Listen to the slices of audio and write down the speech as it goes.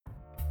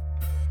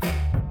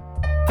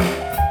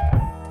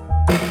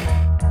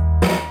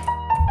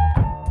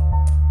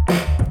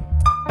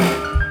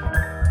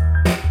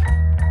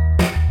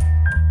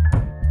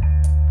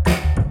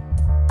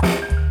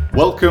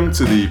Welcome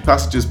to the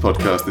Passages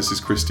podcast. This is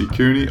Christy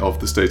Cooney of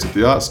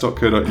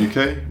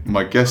thestateofthearts.co.uk.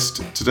 My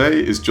guest today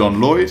is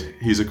John Lloyd.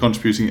 He's a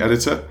contributing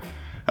editor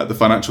at the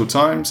Financial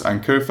Times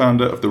and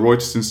co-founder of the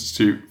Reuters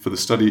Institute for the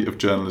Study of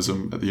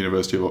Journalism at the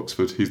University of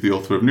Oxford. He's the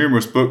author of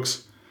numerous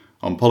books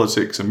on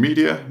politics and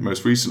media,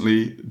 most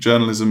recently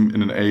Journalism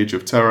in an Age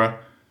of Terror,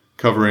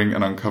 covering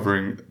and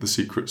uncovering the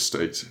secret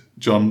state.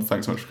 John,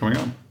 thanks so much for coming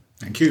on.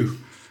 Thank you.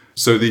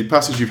 So the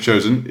passage you've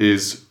chosen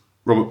is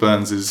Robert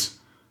Burns's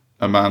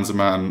 "A man's a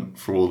man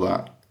for all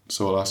that."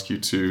 So I'll ask you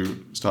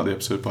to start the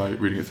episode by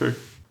reading it through.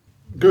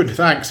 Good,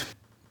 thanks.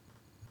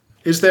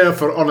 Is there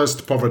for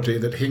honest poverty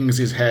that hings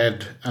his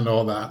head and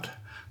all that?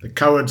 The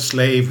coward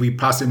slave we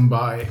pass him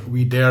by,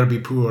 we dare be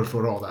poor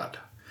for all that.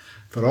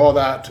 For all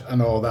that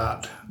and all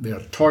that,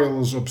 their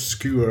toils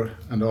obscure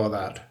and all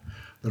that.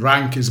 The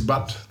rank is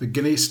but the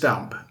guinea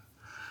stamp,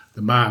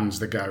 the man's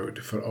the gowd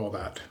for all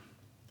that.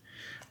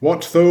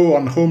 What though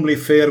on homely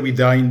fare we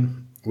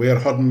dine, wear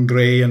hodden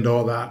grey and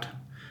all that?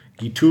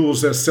 He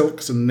tools their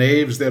silks and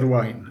knaves their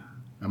wine.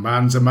 A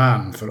man's a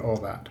man for all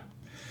that.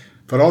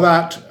 For all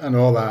that and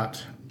all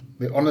that,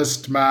 the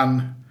honest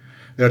man,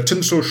 their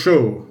tinsel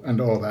show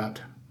and all that.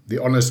 The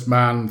honest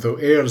man, though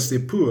heirs they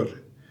poor,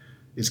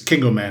 is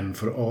king o' men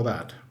for all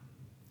that.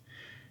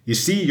 Ye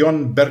see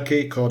yon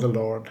birkie called a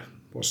lord,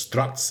 for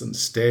struts and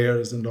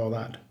stairs and all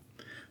that.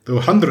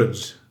 Though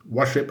hundreds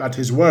worship at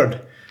his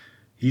word,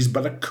 he's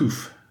but a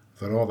coof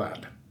for all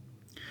that.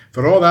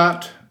 For all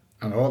that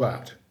and all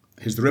that,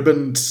 his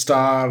ribboned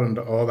star and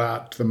all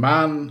that, the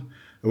man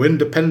o'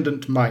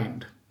 independent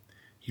mind,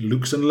 he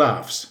looks and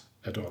laughs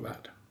at all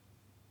that.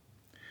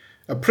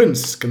 A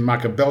prince can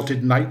mak a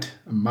belted knight,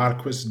 a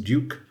marquis,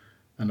 duke,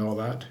 and all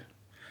that.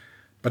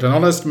 But an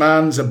honest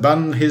man's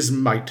abun his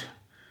might,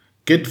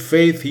 gid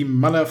faith he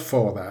munna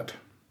for that.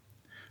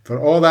 For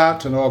all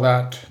that and all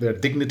that, their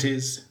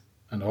dignities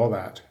and all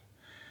that.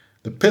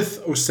 The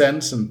pith o'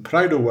 sense and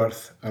pride o'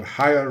 worth are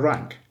higher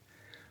rank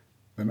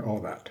than all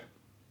that.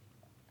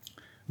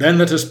 Then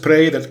let us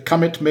pray that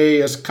come it may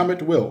as come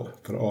it will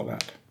for all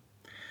that.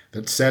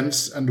 That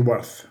sense and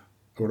worth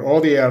o'er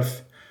all the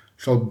earth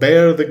shall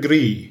bear the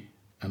gree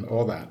and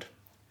all that.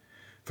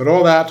 For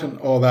all that and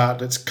all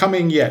that, it's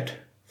coming yet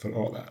for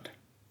all that.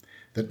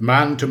 That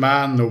man to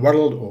man the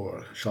world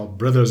o'er shall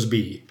brothers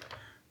be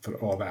for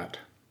all that.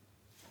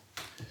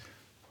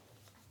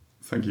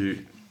 Thank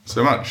you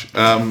so much.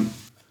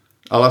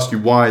 I'll ask you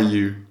why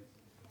you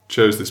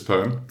chose this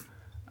poem,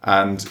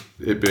 and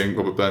it being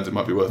Robert Burns, it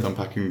might be worth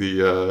unpacking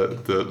the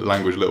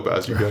language a little bit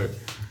as you go.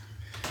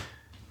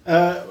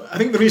 I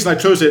think the reason I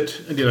chose it,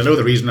 and I know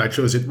the reason I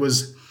chose it,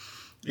 was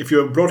if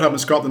you're brought up in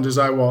Scotland as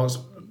I was,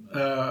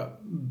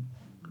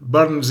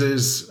 Burns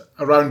is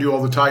around you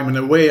all the time in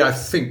a way I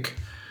think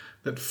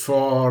that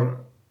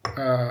for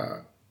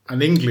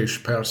an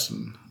English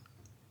person,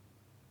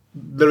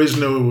 there is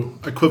no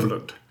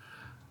equivalent.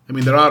 I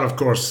mean, there are, of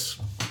course,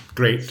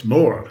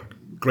 more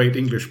great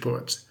English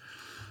poets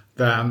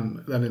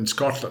than in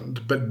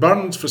Scotland. But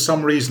Burns, for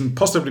some reason,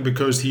 possibly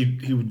because he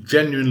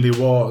genuinely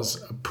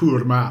was a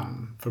poor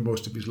man for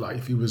most of his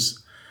life. He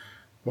was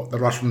what the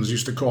Russians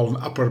used to call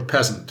an upper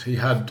peasant. He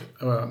had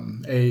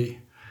a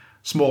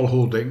small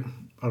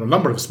holding, or a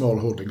number of small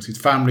holdings. His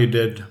family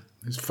did.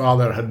 His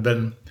father had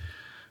been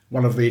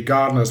one of the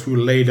gardeners who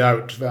laid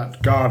out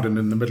that garden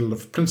in the middle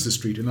of Princes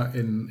Street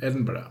in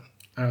Edinburgh.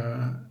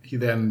 He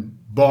then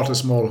bought a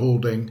small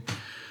holding,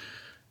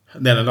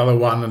 and then another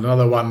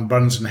one.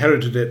 Burns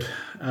inherited it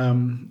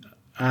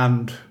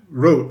and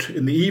wrote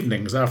in the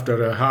evenings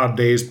after a hard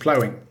day's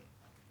ploughing.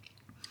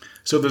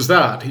 So there's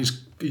that.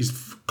 He's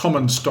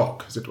common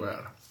stock, as it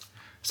were.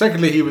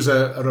 Secondly, he was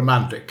a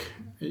romantic.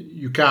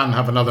 You can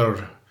have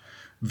another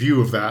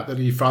view of that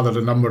he fathered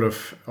a number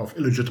of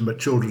illegitimate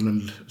children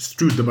and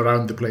strewed them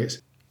around the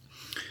place.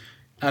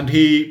 And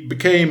he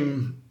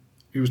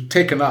was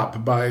taken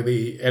up by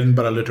the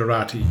Edinburgh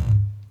literati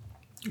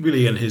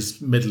really in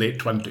his mid-late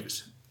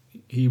 20s.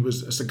 He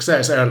was a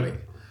success early,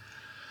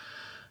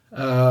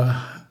 but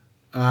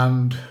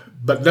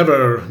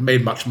never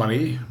made much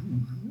money.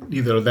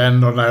 Neither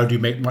then nor now do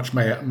you make much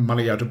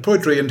money out of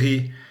poetry. And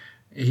he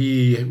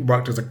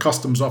worked as a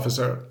customs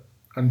officer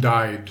and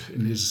died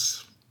in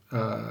his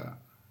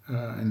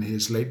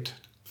late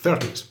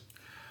 30s.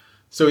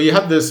 So he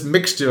had this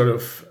mixture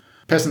of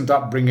peasant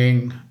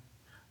upbringing,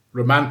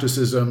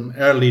 romanticism,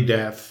 early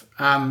death,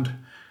 and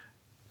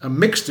a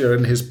mixture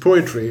in his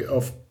poetry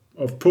of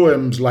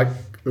poems like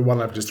the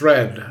one I've just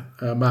read,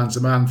 "A Man's a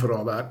Man for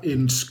All That,"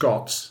 in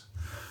Scots,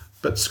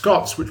 but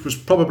Scots which was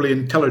probably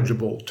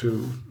intelligible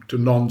to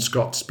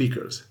non-Scots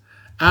speakers,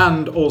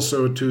 and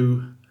also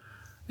to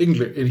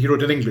English. He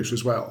wrote in English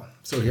as well,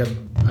 so he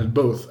had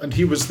both. And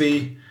he was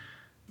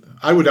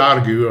I would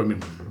argue,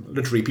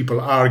 literary people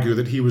argue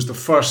that he was the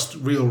first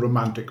real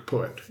romantic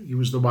poet. He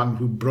was the one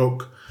who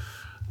broke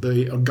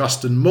the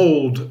Augustan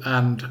mold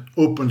and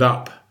opened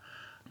up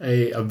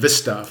a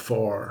vista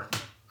for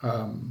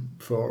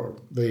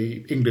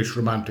the English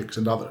romantics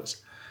and others.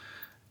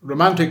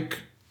 Romantic,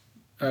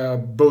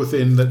 both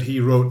in that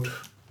he wrote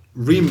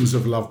reams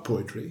of love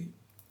poetry.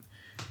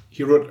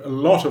 he wrote a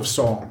lot of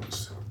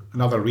songs.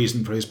 Another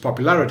reason for his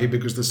popularity,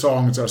 because the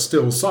songs are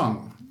still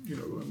sung.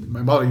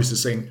 My mother used to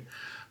sing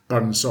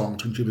Burns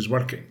songs when she was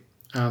working,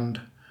 and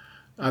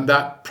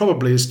that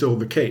probably is still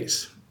the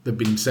case. They've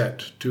been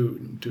set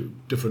to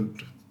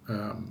different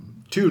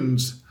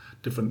tunes,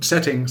 different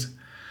settings,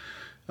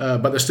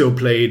 but they're still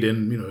played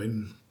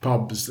in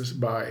pubs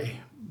by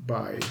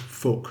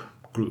folk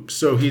groups.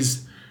 So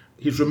he's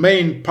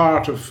remained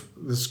part of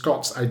the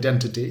Scots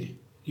identity.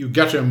 You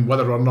get him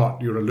whether or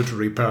not you're a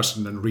literary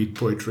person and read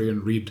poetry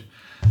and read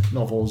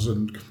novels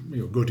and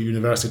go to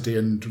university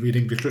and read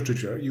English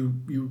literature.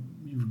 You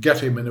get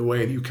him in a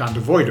way that you can't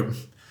avoid him.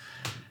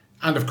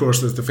 And of course,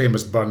 there's the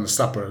famous Burns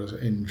supper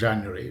in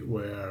January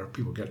where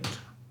people get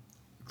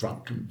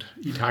drunk and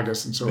eat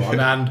haggis and so on,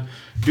 and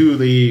do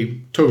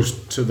the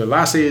toast to the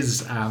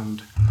lassies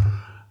and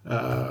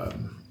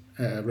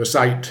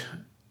recite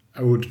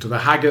Ode to the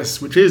Haggis,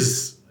 which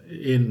is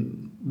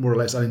in more or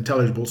less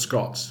unintelligible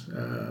Scots.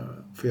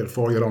 Fair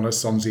for your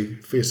honest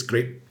sonsy face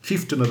great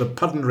chieftain of the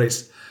Pudden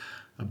race,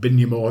 a bin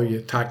ye more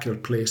ye tak your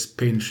place,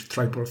 pinch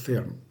triper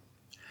thairm.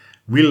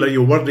 Wheeler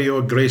you wordy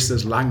o grace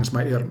as langs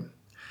my earn.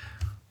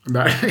 And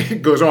that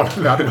it goes on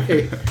that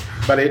way,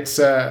 but it's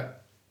a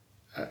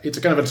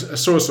kind of a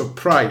source of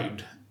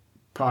pride,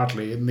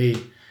 partly in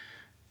the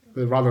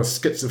rather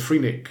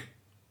schizophrenic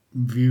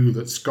view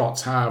that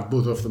Scots have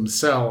both of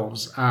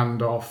themselves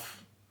and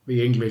of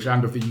the English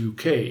and of the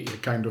UK, a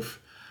kind of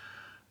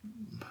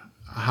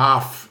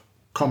half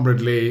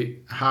comradely,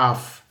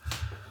 half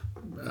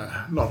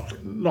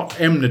not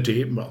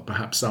enmity, well,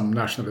 perhaps some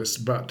nationalists,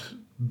 but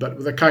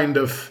with a kind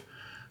of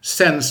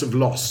sense of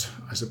loss,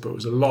 I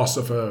suppose, a loss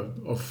of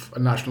a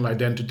national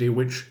identity,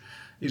 which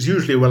is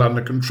usually well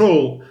under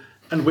control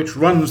and which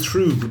runs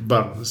through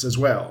Burns as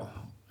well.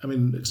 I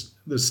mean,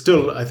 there's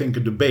still, I think, a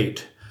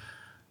debate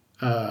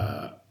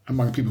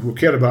among people who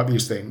care about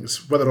these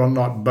things whether or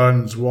not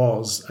Burns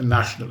was a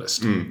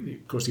nationalist.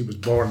 Of course, he was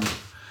born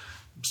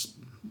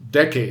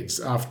decades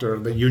after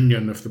the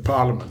union of the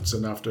parliaments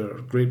and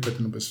after Great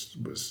Britain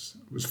was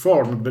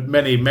formed, but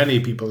many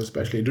people,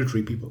 especially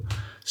literary people,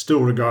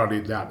 still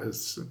regarded that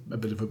as a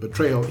bit of a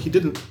betrayal. He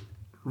didn't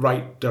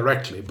write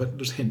directly, but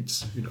there's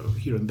hints,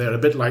 here and there, a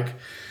bit like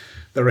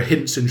there are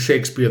hints in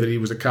Shakespeare that he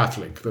was a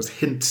Catholic. There's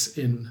hints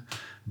in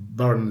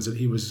Burns that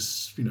he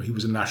was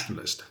a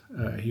nationalist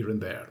here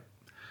and there.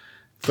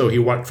 Though he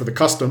worked for the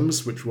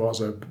customs, which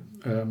was a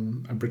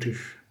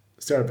British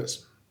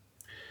service.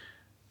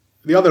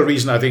 The other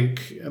reason, I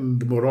think,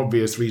 and the more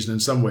obvious reason in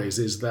some ways,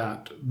 is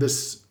that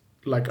this,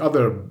 like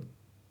other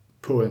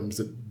poems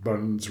that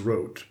Burns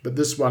wrote, but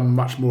this one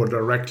much more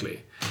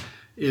directly,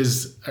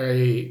 is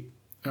an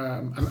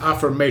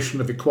affirmation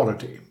of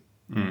equality.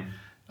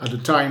 At a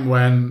time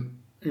when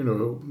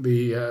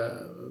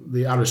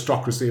the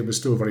aristocracy was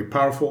still very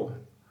powerful,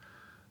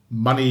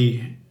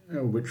 money,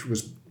 which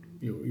was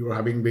you were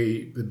having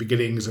the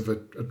beginnings of a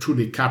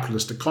truly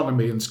capitalist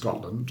economy in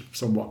Scotland,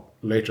 somewhat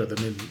later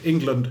than in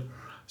England.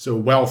 So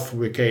wealth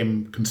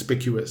became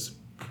conspicuous.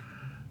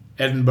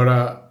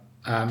 Edinburgh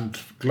and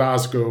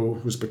Glasgow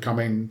was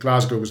becoming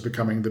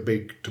the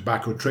big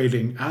tobacco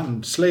trading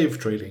and slave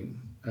trading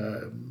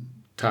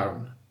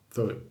town.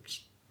 Though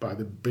it's by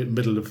the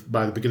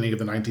beginning of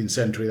the 19th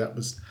century that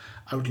was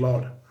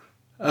outlawed.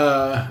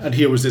 And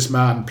here was this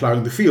man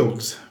ploughing the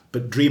fields,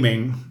 but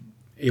dreaming,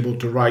 able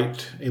to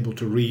write, able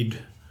to read,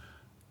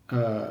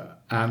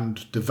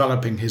 and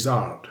developing his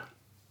art.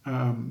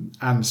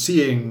 And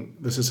seeing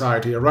the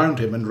society around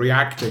him and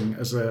reacting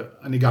as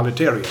an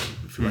egalitarian,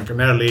 if you like, an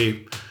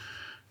early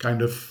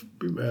kind of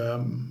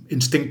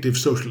instinctive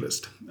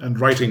socialist, and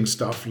writing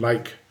stuff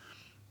like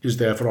 "Is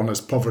there for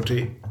honest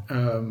poverty?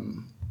 A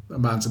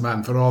man's a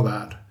man for all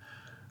that,"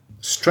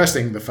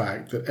 stressing the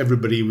fact that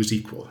everybody was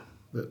equal.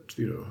 That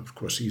of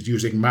course, he's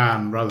using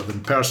man rather than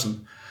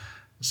person,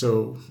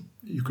 so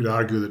you could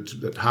argue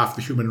that half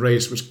the human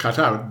race was cut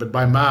out. But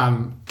by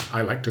man,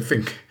 I like to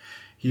think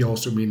he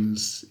also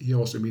means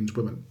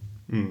women.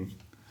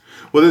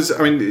 Well,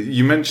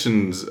 you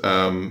mentioned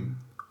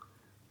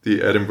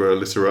the Edinburgh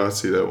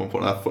literati there at one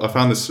point. I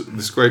found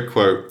this great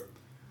quote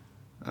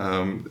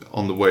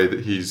on the way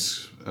that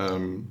he's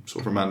sort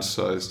of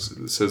romanticised.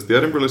 It says, "The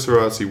Edinburgh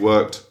literati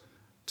worked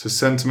to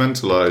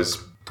sentimentalise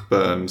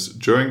Burns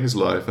during his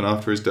life and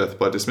after his death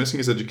by dismissing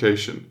his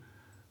education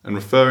and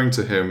referring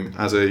to him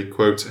as a,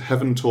 quote,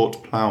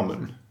 heaven-taught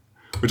ploughman,"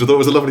 which I thought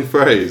was a lovely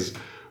phrase.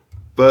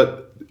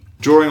 But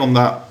drawing on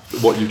that,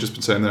 what you've just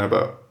been saying there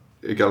about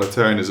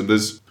egalitarianism,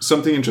 there's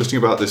something interesting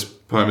about this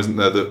poem, isn't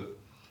there? That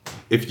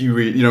if you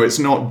read, it's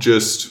not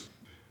just,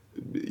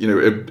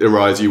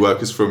 arise ye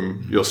workers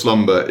from your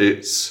slumber.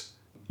 It's,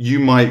 you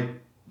might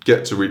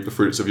get to reap the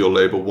fruits of your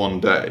labour one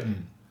day.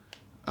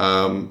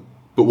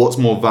 But what's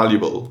more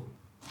valuable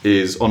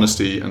is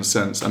honesty and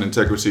sense and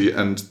integrity,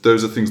 and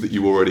those are things that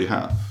you already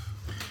have.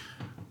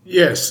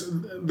 Yes,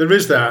 there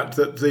is that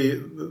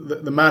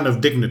the man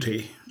of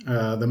dignity,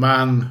 the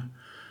man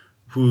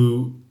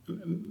who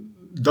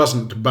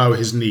doesn't bow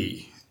his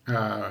knee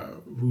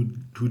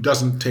who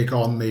doesn't take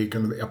on the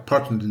kind of the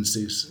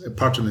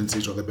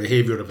appurtenances or the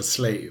behavior of a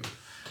slave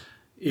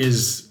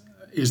is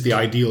the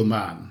ideal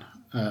man.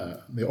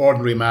 The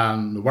ordinary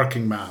man, the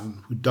working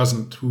man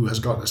who has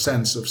got a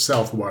sense of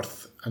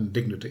self-worth and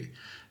dignity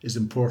is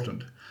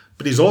important.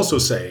 But he's also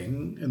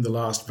saying in the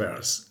last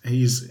verse,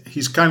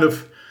 he's kind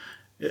of,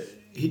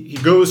 he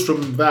goes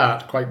from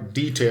that quite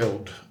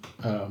detailed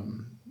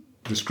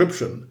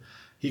description,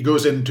 he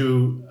goes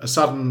into a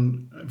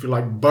sudden, if you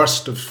like,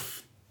 burst of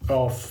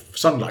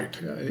sunlight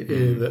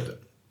that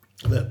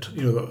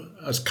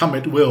as come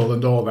it will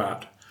and all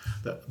that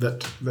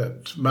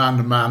man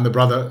to man,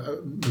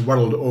 the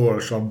world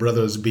o'er shall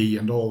brothers be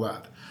and all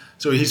that.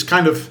 So he's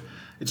kind of,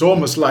 it's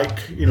almost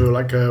like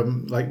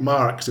like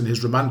Marx in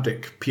his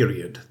Romantic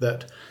period,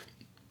 that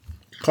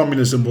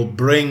communism will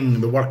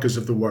bring the workers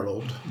of the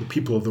world, the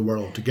people of the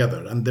world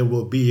together, and there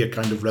will be a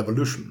kind of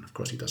revolution. Of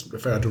course, he doesn't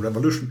refer to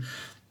revolution,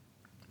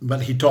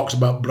 but he talks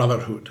about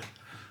brotherhood,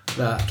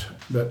 that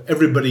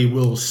everybody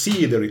will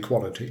see their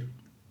equality,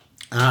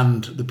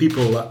 and the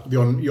people that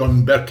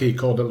Jon Berke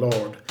called a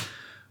lord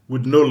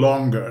would no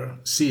longer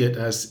see it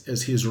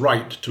as his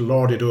right to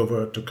lord it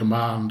over, to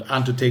command,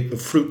 and to take the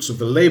fruits of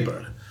the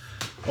labour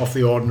of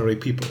the ordinary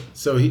people.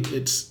 So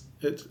it's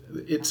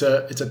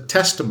a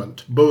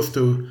testament both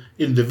to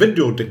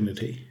individual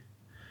dignity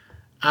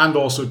and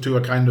also to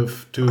a kind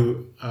of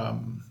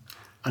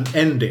an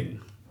ending,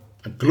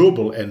 a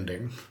global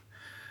ending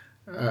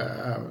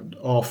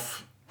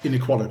of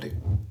inequality.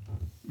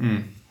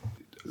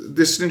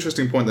 This is an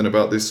interesting point then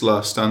about this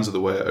last stanza,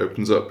 the way it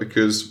opens up,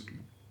 because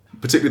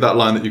particularly that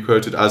line that you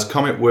quoted, as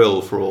come it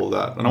will for all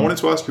that. And I wanted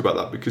to ask you about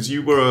that, because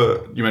you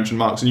mentioned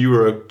Marx, and you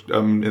were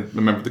a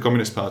member of the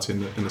Communist Party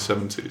in the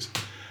 70s.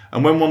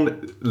 And when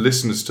one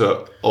listens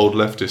to old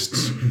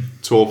leftists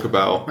talk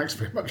about... Thanks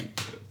very much.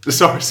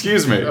 Sorry,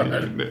 excuse me.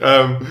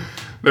 To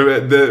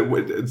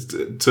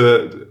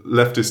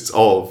leftists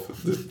of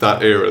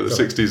that era, the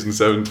 60s and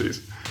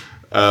 70s,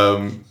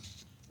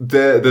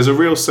 there's a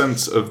real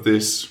sense of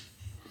this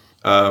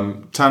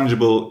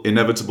tangible,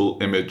 inevitable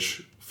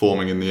image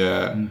forming in the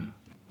air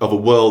of a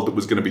world that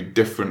was going to be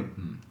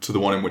different to the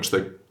one in which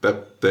their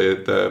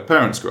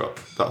parents grew up.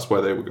 That's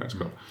where they were going to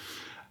grow up.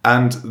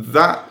 And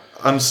that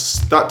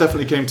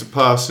definitely came to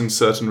pass in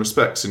certain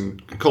respects,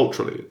 and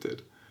culturally it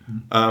did.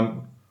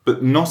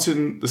 But not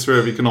in the sphere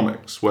of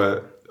economics,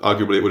 where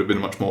arguably it would have been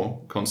much more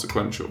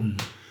consequential.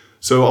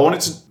 So I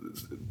wanted to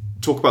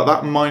talk about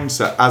that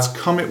mindset as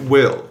come it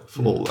will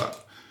for all that.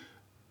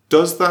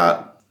 Does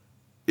that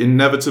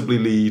inevitably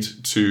lead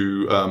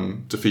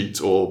to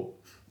defeat or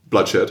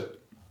bloodshed?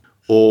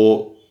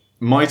 Or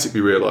might it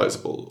be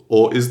realisable?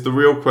 Or is the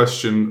real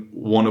question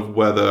one of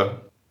whether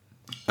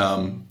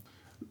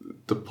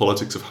the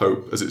politics of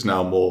hope, as it's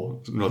now more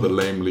rather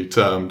lamely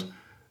termed,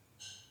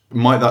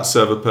 might that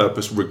serve a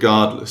purpose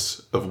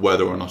regardless of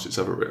whether or not it's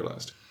ever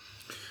realised?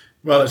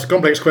 Well, it's a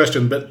complex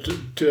question, but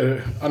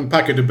to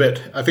unpack it a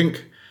bit, I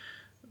think,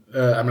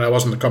 I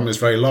wasn't a communist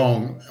very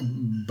long,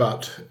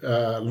 but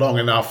long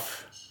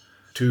enough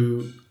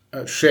to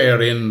share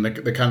in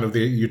the kind of the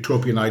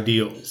utopian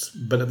ideals.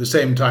 But at the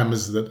same time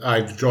as that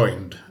I'd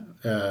joined,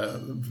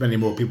 many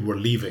more people were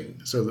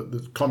leaving. So that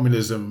the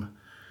communism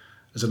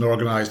as an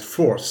organised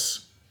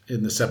force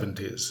in the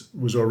 70s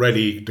was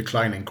already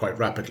declining quite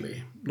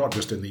rapidly, not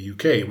just in the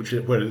UK,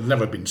 where it had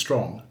never been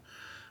strong,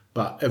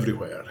 but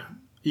everywhere,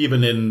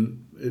 even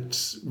in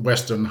its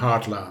western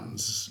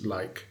heartlands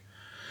like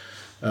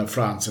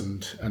France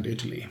and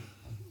Italy.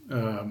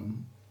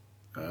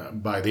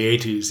 By the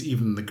 80s,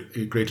 even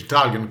the great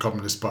Italian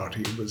Communist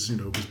Party was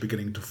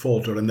beginning to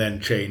falter, and then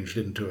changed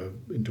into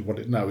what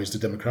it now is, the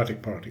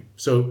Democratic Party.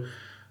 So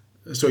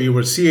you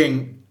were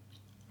seeing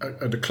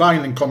a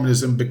decline in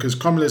communism, because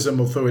communism,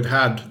 although it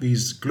had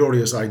these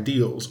glorious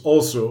ideals,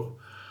 also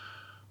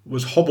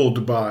was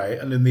hobbled by,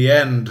 and in the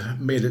end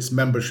made its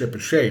membership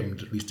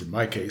ashamed, at least in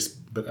my case,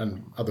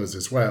 and others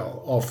as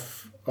well,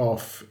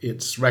 of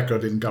its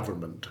record in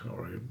government,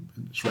 or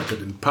its record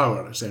in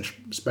power,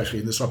 especially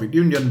in the Soviet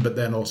Union, but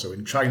then also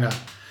in China.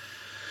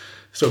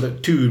 So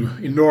that two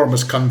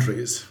enormous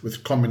countries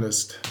with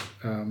communist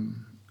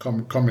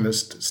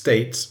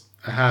states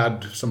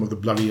had some of the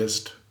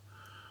bloodiest,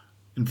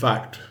 in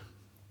fact,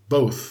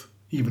 both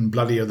even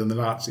bloodier than the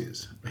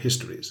Nazis,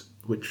 histories,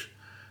 which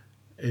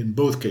in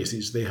both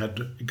cases they had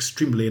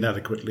extremely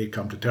inadequately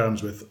come to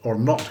terms with, or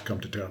not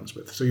come to terms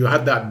with. So you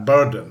had that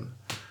burden.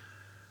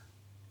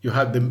 You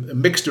had the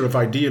mixture of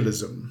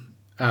idealism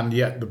and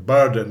yet the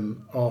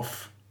burden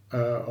of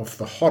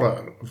the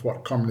horror of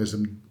what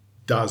communism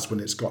does when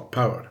it's got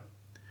power.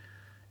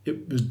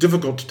 It was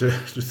difficult to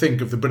think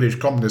of the British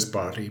Communist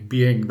Party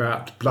being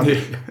that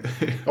bloody,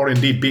 or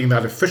indeed being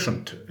that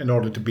efficient in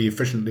order to be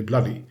efficiently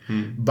bloody.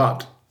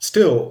 But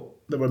still,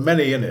 there were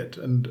many in it.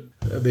 And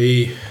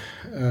David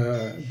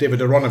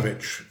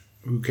Aronovich,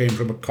 who came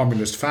from a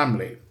communist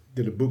family,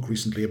 did a book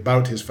recently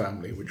about his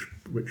family, which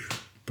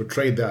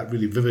portrayed that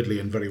really vividly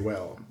and very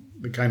well.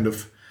 The kind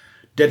of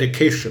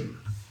dedication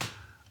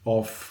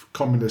of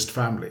communist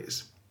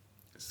families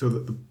so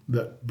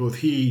that both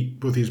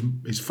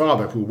his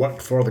father, who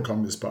worked for the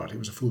Communist Party,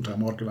 was a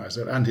full-time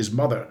organizer, and his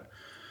mother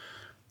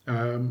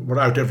were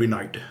out every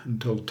night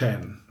until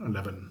 10,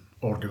 11,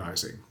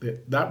 organizing.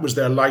 That was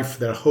their life,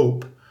 their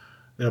hope,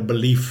 their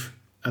belief,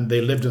 and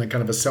they lived in a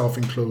kind of a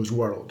self-enclosed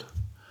world.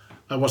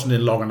 I wasn't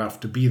in long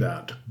enough to be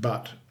that,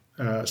 but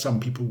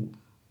some people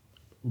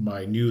whom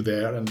I knew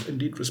there and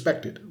indeed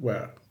respected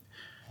were.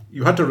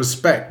 You had to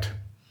respect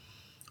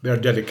their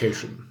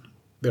dedication,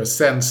 their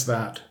sense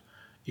that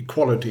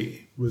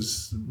equality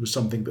was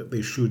something that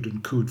they should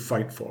and could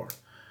fight for,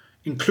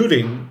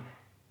 including,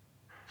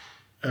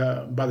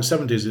 by the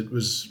 70s it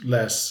was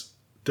less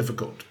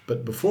difficult,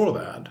 but before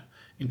that,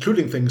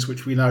 including things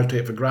which we now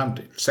take for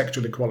granted,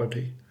 sexual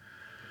equality,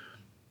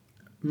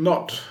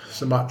 not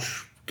so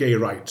much gay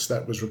rights,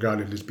 that was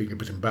regarded as being a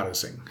bit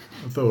embarrassing,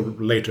 although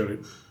later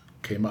it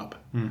came up.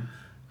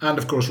 And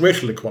of course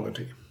racial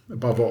equality,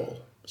 above all.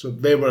 So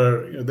they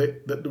were,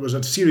 there was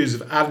a series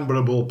of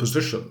admirable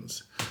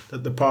positions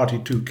that the party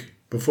took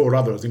before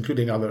others,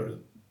 including other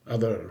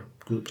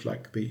groups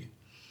like the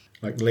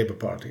Labour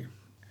Party.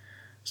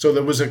 So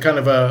there was a kind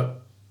of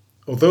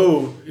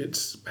although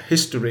its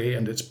history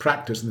and its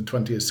practice in the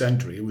 20th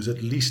century was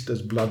at least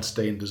as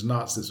blood-stained as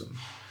Nazism,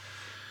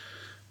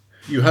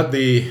 you had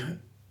the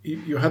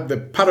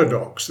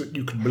paradox that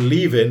you could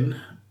believe in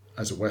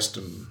as a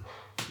Western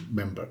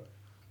member,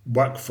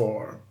 work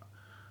for,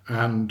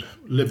 and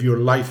live your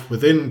life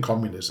within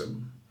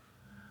communism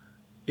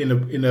in a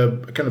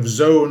kind of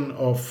zone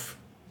of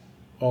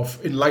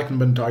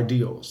Enlightenment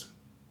ideals,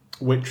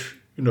 which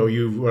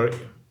you were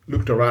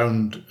looked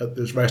around at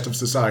the rest of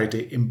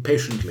society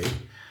impatiently,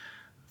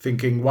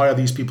 thinking, why are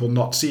these people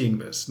not seeing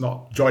this,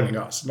 not joining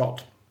us,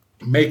 not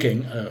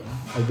making a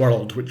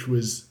world which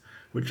is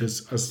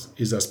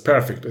as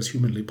perfect as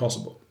humanly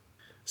possible?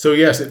 So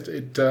yes,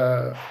 it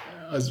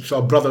as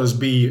shall brothers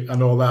be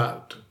and all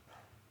that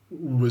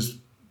was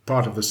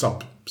part of the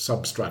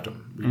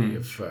substratum really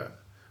of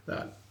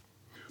that.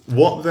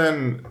 What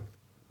then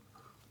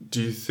do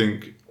you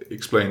think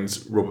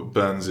explains Robert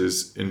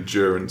Burns's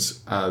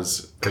endurance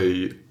as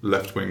a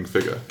left-wing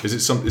figure? Is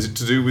it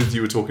to do with,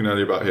 you were talking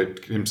earlier about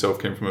himself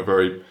came from a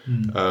very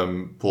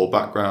poor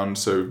background,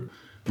 so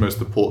most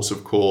of the ports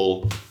of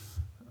call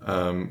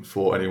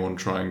for anyone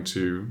trying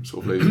to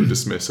sort of lazily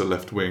dismiss a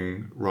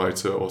left-wing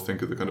writer or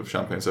think of the kind of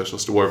Champagne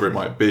Socialist or wherever it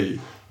might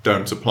be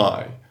don't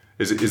apply?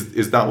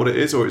 Is that what it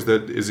is, or is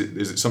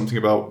it something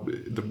about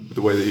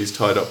the way that he's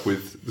tied up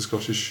with the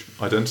Scottish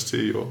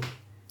identity? Or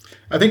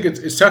I think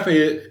it's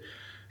certainly,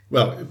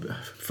 well,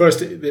 first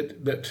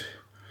that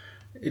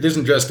it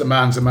isn't just a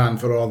man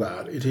for all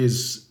that. It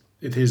is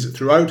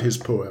throughout his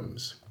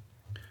poems,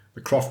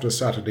 The Crofter's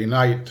Saturday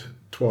Night,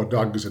 Twa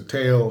Dogs a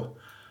Tale,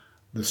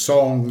 the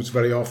songs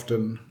very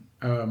often,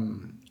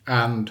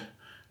 and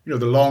the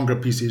longer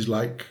pieces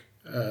like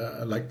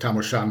Tam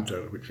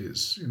O'Shanter, which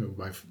is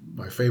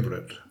my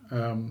favourite.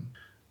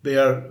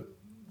 They're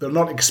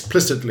not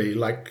explicitly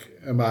like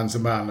a man's a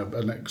man,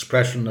 an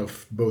expression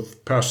of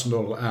both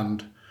personal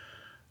and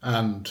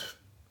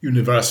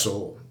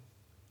universal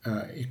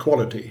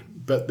equality,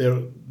 but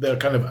they're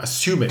kind of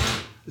assuming,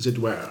 as it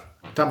were.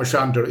 Tam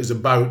O'Shanter is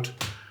about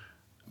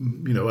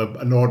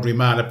an ordinary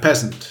man, a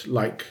peasant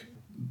like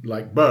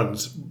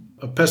Burns,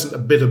 a peasant a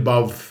bit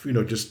above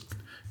just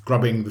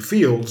grubbing the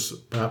fields,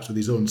 perhaps with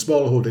his own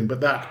small holding, but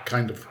that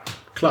kind of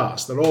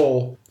class. They're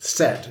all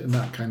set in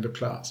that kind of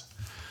class.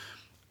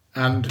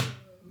 And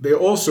they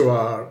also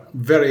are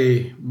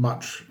very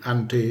much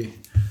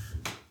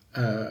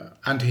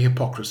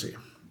anti-hypocrisy.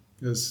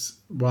 There's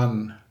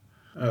one,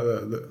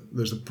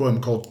 there's a poem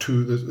called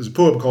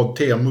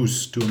Te a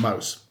Moose to a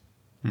Mouse.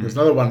 There's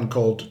another one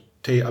called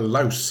Te a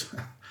Louse.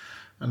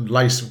 And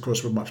lice, of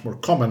course, were much more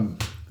common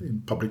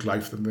in public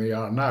life than they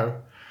are now.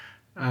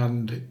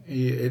 And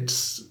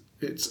it's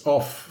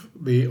of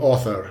the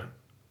author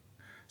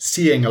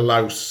seeing a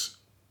louse,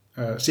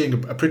 seeing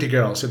a pretty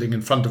girl sitting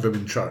in front of him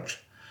in church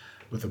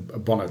with a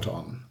bonnet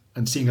on,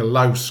 and seeing a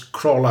louse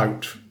crawl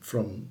out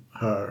from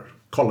her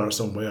collar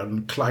somewhere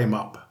and climb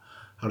up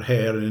her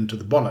hair and into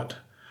the bonnet,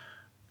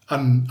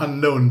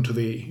 unknown to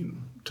the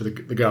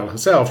girl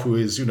herself,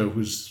 who's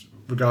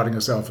regarding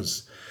herself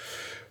as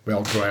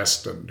well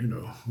dressed and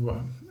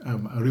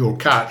a real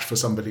catch for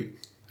somebody,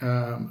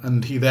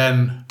 and he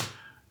then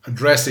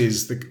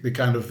addresses the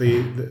kind of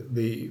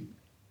the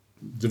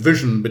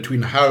division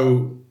between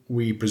how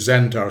we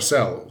present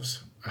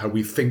ourselves, how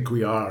we think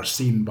we are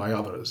seen by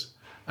others,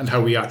 and how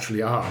we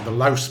actually are. The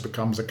louse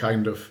becomes a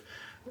kind of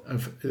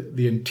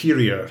the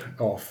interior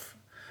of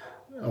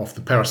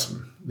the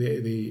person,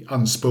 the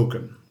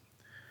unspoken.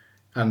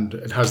 And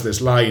it has this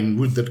line,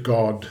 "Would that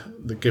God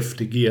the gift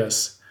to gie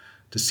us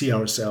to see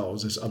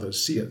ourselves as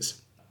others see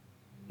us,"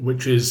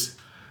 which is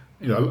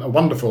a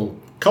wonderful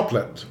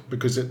couplet,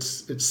 because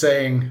it's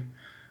saying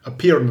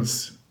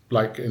appearance,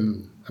 like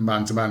in A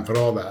Man's a Man for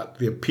All That,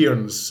 the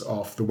appearance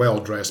of the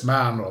well-dressed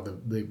man or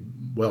the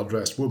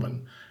well-dressed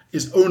woman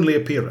is only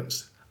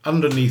appearance.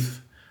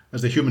 Underneath,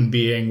 as a human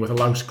being with a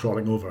louse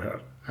crawling over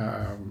her,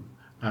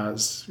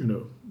 as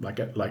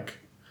like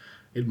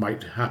it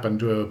might happen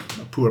to a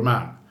poor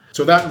man.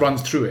 So that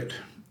runs through it.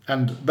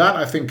 And that,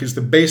 I think, is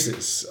the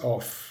basis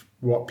of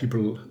what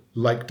people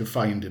like to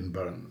find in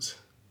Burns,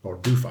 or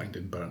do find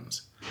in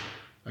Burns.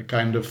 A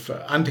kind of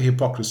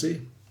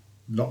anti-hypocrisy.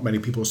 Not many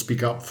people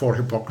speak up for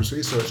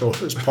hypocrisy, so it's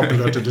always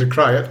popular to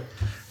decry it.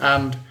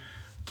 And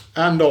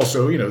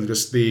also,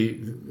 just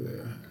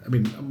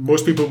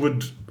most people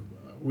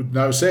would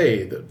now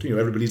say that,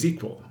 everybody's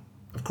equal.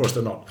 Of course,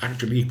 they're not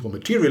actually equal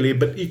materially,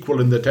 but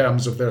equal in the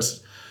terms of their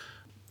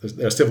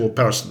civil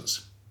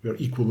persons. We're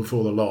equal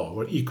before the law.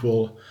 We're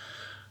equal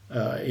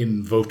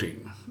in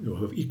voting. We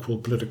have equal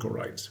political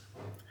rights.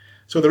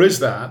 So there is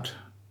that.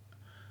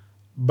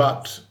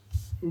 But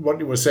what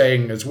you were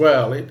saying as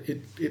well,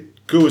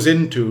 it goes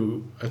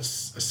into a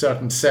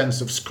certain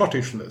sense of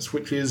Scottishness,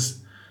 which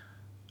is,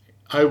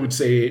 I would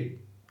say,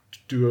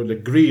 to a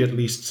degree at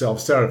least,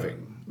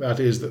 self-serving. That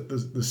is, that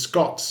the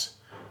Scots'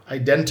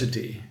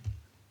 identity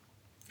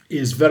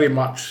is very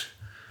much,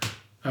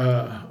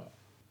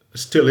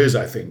 still is,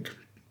 I think,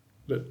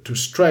 that to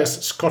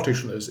stress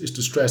Scottishness is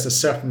to stress a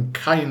certain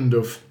kind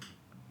of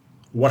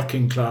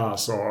working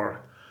class,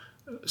 or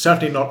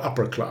certainly not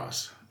upper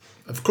class.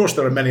 Of course,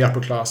 there are many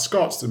upper-class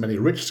Scots, there are many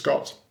rich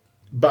Scots,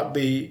 but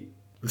the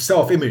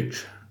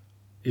self-image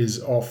is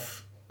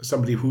of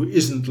somebody who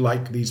isn't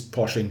like these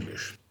posh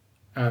English.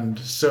 And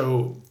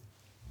so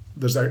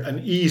there's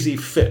an easy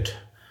fit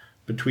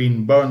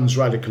between Burns'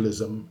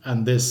 radicalism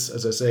and this,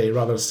 as I say,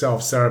 rather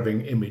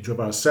self-serving image of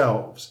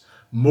ourselves,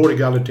 more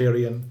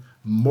egalitarian,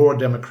 more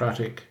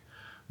democratic,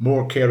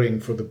 more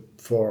caring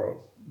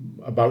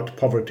about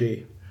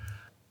poverty,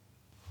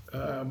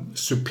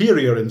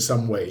 superior in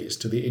some ways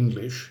to the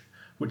English,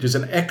 which is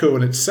an echo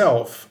in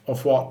itself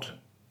of what,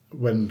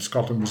 when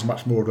Scotland was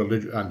much more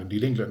religious, and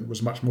indeed England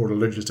was much more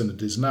religious than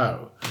it is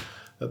now,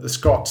 that the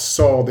Scots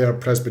saw their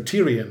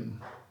Presbyterian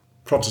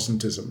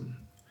Protestantism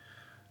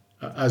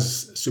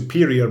as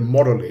superior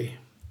morally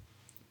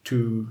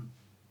to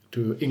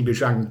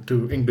English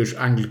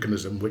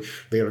Anglicanism,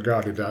 which they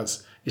regarded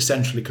as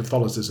essentially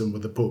Catholicism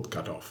with the Pope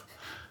cut off.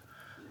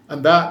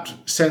 And that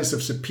sense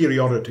of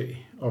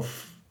superiority,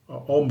 of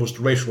almost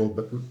racial,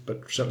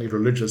 but certainly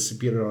religious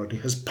superiority,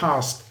 has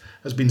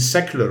been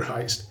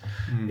secularized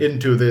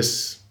into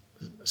this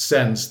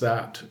sense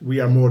that we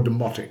are more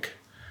demotic.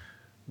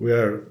 We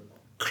are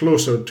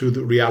closer to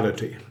the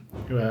reality.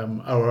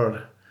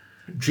 Our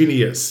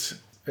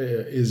genius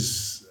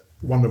is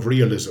one of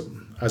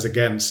realism, as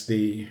against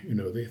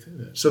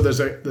so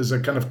there's a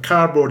kind of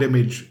cardboard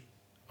image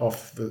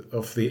of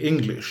the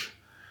English,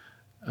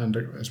 and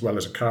as well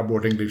as a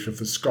cardboard English of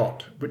the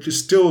Scot, which is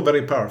still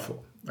very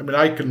powerful. I mean,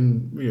 I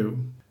can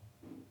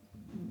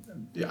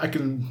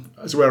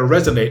as well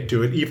resonate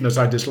to it, even as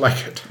I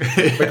dislike it,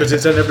 because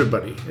it's in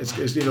everybody.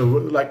 It's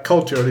like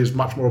culture is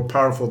much more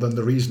powerful than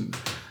the reason,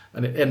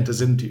 and it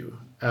enters into you.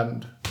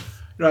 And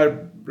I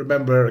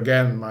remember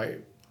again my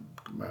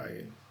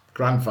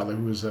grandfather,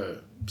 who was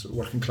a sort of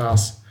working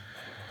class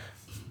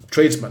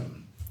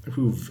tradesman,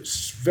 who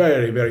was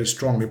very, very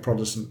strongly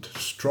Protestant,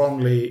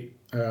 strongly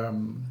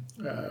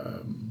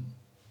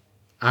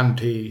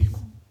anti.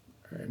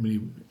 I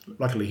mean,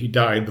 luckily he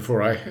died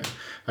before I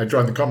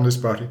joined the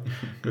Communist Party,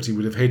 because he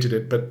would have hated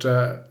it. But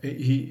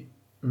he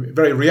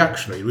very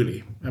reactionary,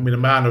 really. I mean, a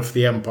man of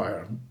the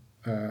Empire,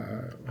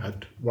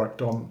 had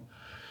worked on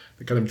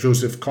the kind of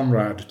Joseph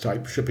Conrad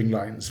type shipping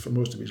lines for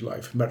most of his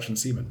life, merchant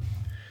seaman.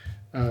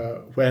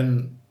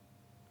 When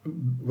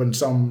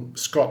some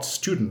Scots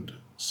student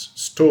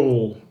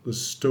stole the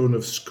stone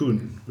of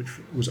Scone, which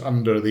was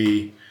under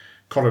the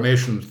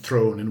coronation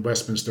throne in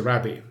Westminster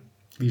Abbey.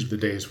 These were the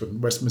days when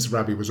Westminster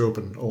Abbey was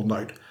open all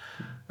night,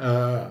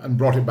 and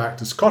brought it back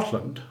to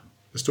Scotland.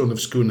 The stone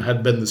of Scone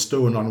had been the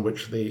stone on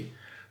which the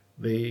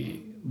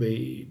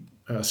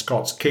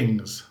Scots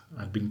kings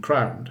had been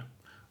crowned.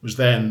 It was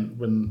then,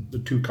 when the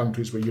two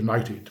countries were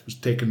united, it was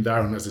taken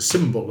down as a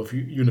symbol of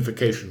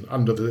unification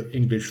under the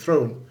English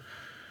throne.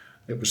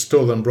 It was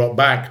stolen and brought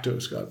back to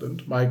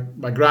Scotland. My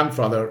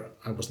grandfather,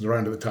 I wasn't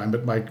around at the time,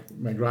 but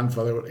my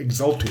grandfather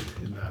exulted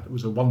in that. It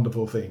was a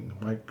wonderful thing.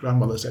 My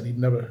grandmother said she'd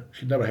never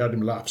heard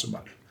him laugh so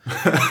much.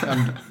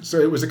 And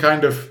so it was a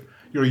kind of,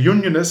 you're a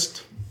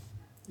unionist,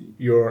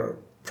 you're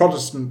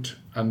Protestant,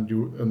 and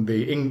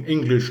the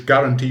English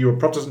guarantee your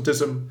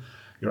Protestantism,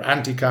 you're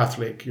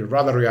anti-Catholic, you're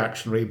rather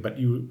reactionary, but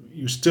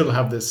you still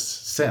have this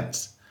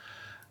sense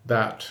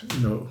that,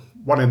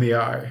 one in the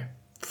eye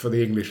for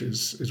the English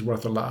is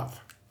worth a laugh.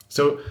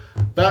 So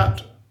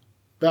that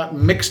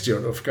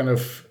mixture of kind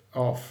of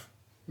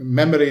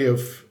memory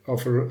of a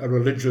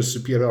religious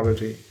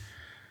superiority,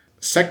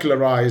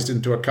 secularized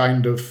into a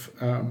kind of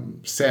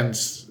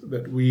sense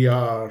that we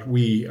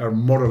are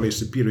morally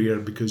superior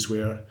because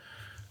we're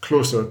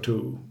closer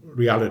to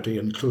reality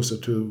and closer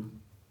to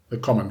the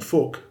common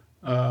folk,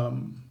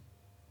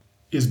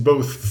 is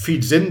both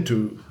feeds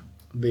into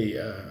the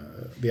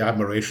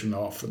admiration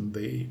of and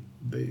the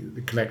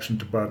connection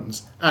to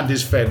Burns, and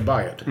is fed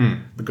by it,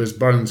 because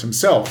Burns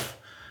himself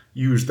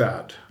used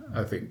that,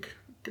 I think,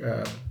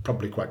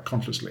 probably quite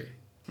consciously.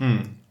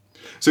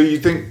 So you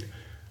think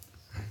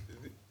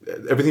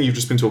everything you've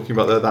just been talking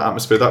about there, that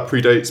atmosphere, that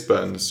predates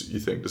Burns, you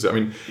think, does it? I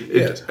mean,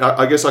 Yes.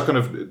 I guess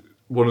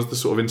one of the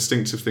sort of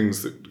instinctive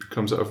things that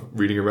comes out of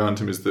reading around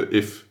him is that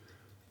if,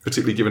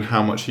 particularly given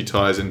how much he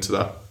ties into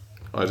that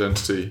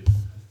identity,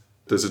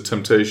 there's a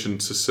temptation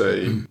to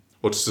say,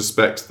 or to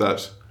suspect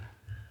that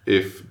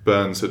if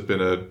Burns had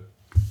been a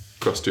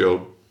crusty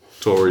old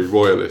Tory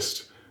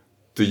royalist,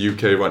 the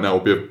UK right now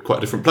would be quite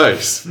a different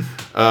place.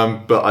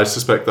 But I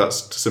suspect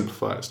that's to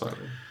simplify it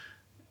slightly.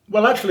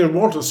 Well, actually,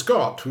 Walter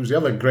Scott, who's the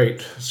other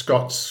great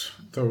Scots,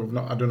 though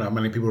I don't know how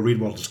many people read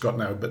Walter Scott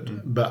now,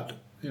 but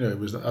he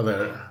was the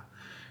other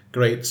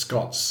great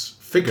Scots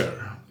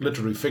figure,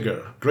 literary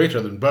figure,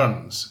 greater than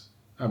Burns.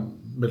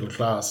 Middle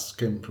class,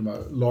 came from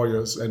a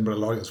Edinburgh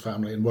lawyer's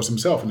family, and was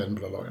himself an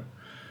Edinburgh lawyer.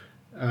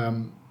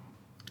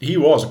 He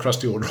was a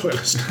crusty old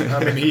royalist.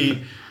 I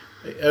mean,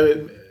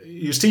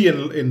 you see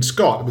in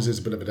Scott, this is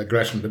a bit of a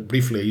digression, but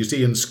briefly, you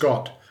see in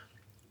Scott,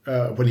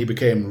 when he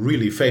became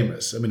really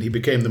famous, I mean, he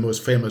became the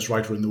most famous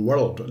writer in the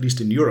world, at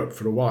least in Europe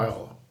for a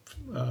while.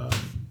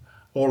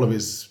 All of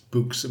his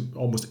books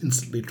almost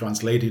instantly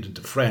translated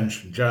into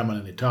French and German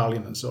and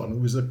Italian and so on. It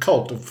was a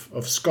cult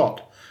of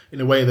Scott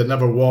in a way that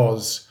never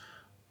was,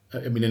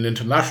 an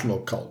international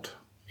cult,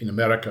 in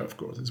America, of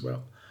course, as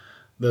well,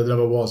 that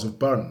never was of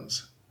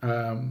Burns.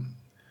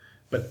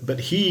 But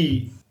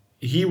he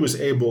was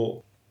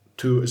able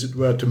to, as it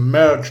were, to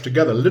merge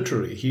together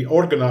literally. He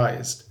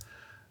organized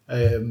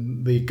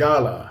the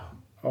gala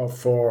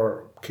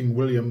for King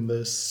William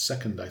II,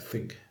 I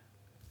think.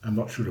 I'm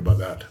not sure about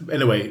that.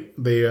 Anyway,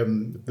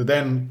 the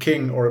then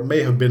king, or it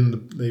may have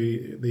been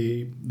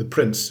the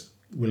Prince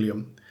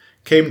William,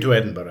 came to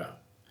Edinburgh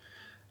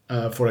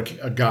for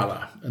a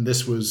gala, and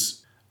this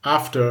was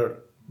after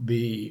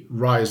the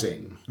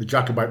Rising. The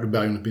Jacobite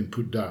rebellion had been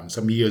put down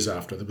some years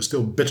after. There was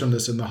still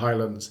bitterness in the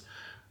Highlands.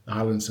 The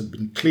Highlands had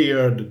been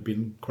cleared. There had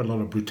been quite a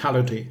lot of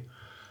brutality,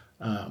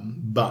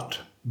 but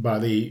by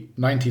the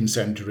 19th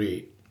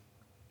century,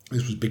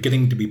 this was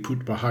beginning to be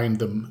put behind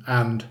them.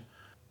 And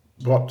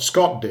what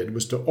Scott did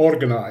was to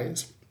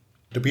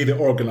be the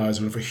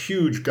organizer of a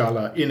huge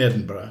gala in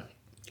Edinburgh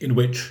in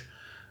which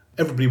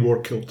everybody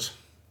wore kilts.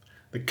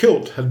 The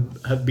kilt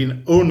had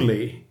been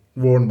only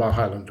worn by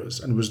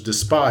Highlanders and was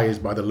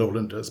despised by the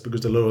Lowlanders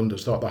because the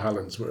Lowlanders thought the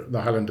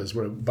Highlanders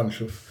were a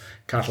bunch of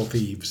cattle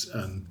thieves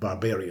and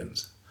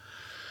barbarians.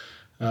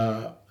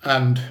 But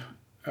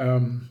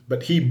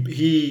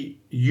he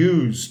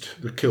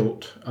used the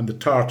kilt and the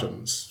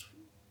tartans,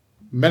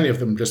 many of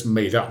them just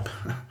made up,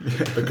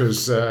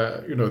 because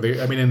in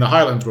the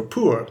Highlands were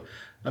poor,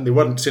 and they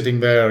weren't sitting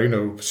there,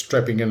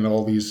 strapping in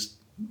all these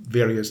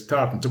various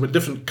tartans. There were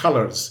different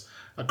colours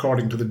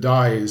according to the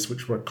dyes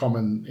which were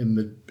common in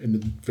the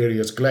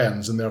various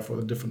glens, and therefore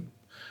the different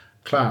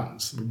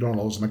clans,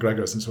 MacDonalds,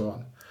 MacGregors, and so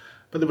on.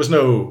 But there was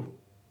no,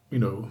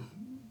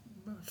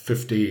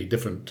 50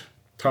 different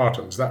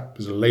tartans. That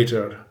was a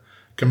later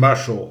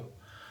commercial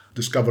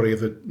discovery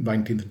of the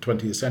 19th and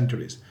 20th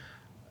centuries,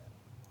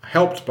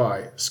 helped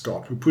by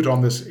Scott, who put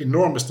on this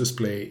enormous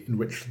display in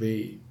which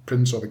the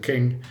prince or the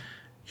king,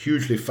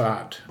 hugely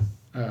fat,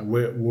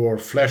 wore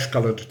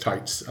flesh-coloured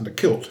tights and a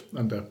kilt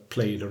and a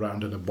plaid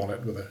around in a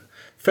bonnet with a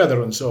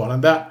feather and so on.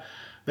 And that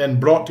then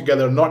brought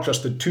together not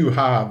just the two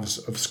halves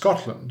of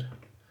Scotland,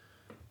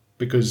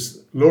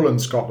 because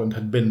Lowland Scotland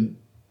had been,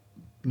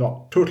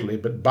 not totally,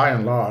 but by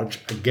and large,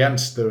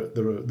 against the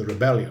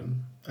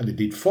rebellion, and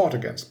indeed fought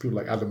against. People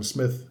like Adam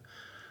Smith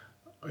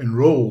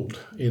enrolled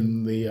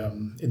in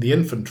the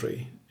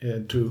infantry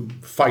to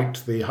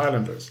fight the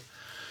Highlanders,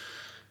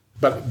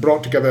 but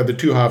brought together the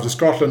two halves of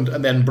Scotland,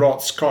 and then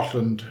brought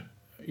Scotland,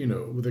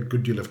 with a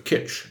good deal of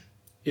kitsch,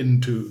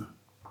 into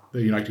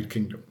the United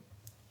Kingdom.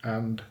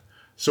 And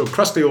so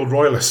crusty old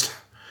royalist,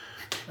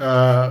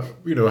 had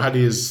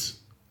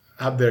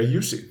their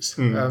uses,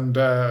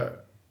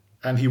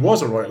 and he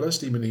was a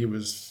royalist. Even he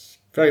was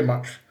very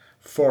much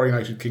for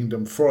United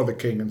Kingdom, for the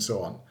king, and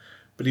so on.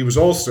 But he was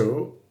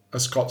also a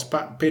Scots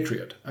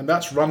patriot, and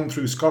that's run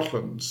through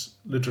Scotland's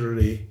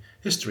literary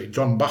history.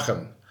 John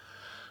Buchan,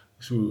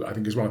 who I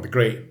think is one of the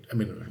great,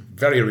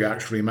 very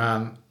reactionary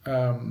man,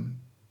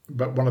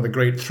 but one of the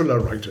great thriller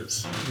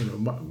writers,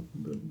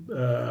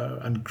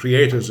 and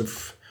creators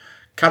of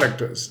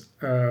characters.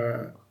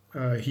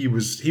 He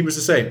was the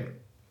same.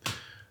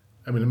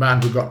 A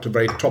man who got to the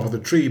very top of the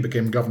tree,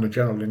 became Governor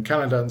General in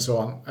Canada, and so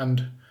on,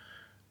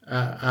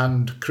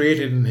 and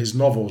created in his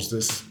novels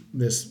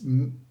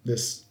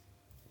this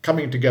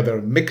coming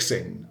together,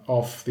 mixing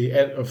of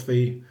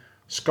the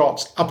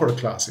Scots upper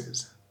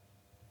classes,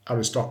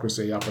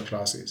 aristocracy, upper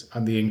classes,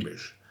 and the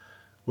English,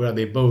 where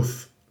they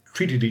both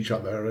treated each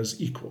other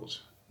as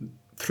equals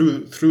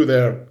through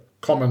their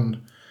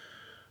common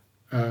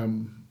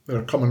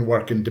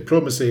work in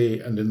diplomacy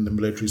and in the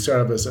military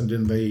service and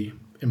in the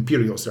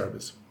imperial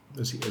service,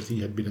 as he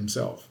had been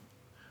himself.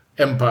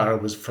 Empire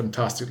was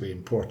fantastically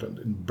important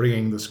in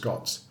bringing the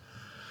Scots,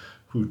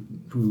 who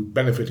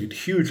benefited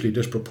hugely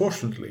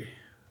disproportionately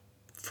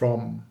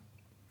from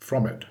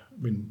it.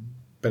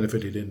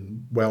 Benefited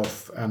in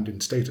wealth and in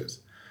status.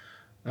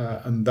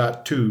 And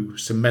that too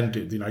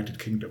cemented the United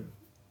Kingdom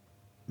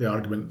the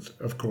argument,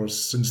 of course,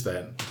 since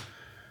then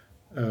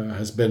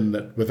has been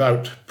that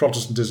without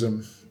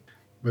Protestantism,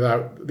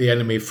 without the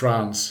enemy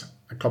France,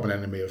 a common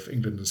enemy of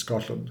England and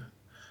Scotland,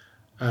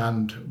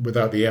 and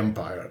without the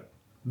empire,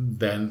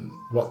 then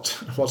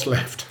what's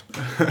left?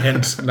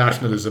 Hence,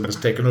 nationalism has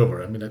taken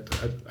over. I mean,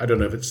 I don't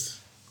know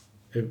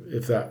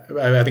if that.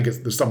 I think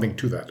there's something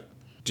to that.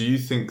 Do you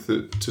think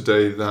that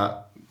today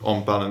that,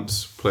 on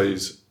balance,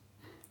 plays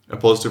a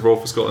positive role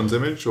for Scotland's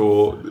image,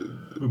 or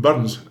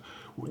Burns?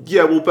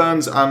 Yeah, well,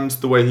 Burns and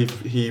the way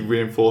he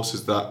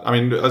reinforces that. I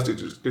mean,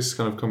 this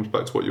kind of comes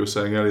back to what you were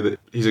saying earlier, that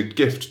he's a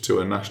gift to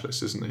a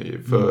nationalist, isn't he?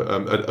 For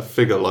a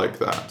figure like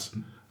that.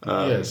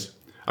 Yes.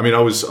 I mean,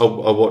 I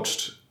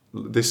watched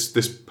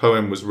this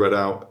poem was read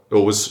out,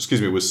 or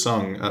was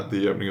sung at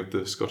the opening of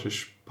the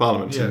Scottish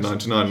Parliament in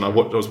 '99, and I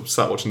was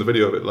sat watching the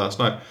video of it last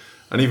night.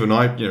 And even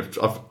I've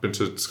been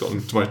to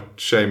Scotland to my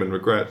shame and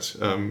regret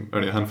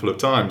only a handful of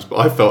times, but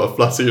I felt a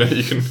flutter.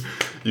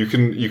 You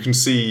can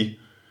see.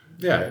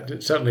 Yeah,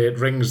 certainly it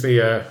rings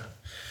the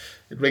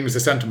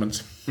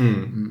sentiments. I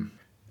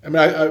mean,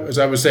 as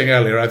I was saying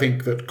earlier, I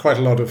think that quite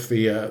a lot of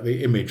the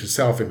image is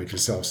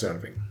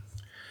self-serving.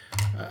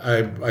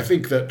 I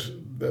think that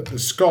the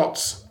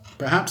Scots,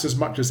 perhaps as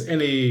much as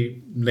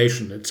any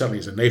nation, it certainly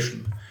is a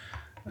nation,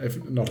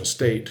 if not a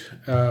state,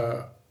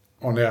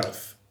 on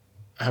earth,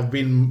 have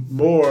been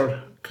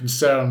more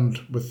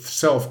concerned with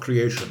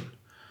self-creation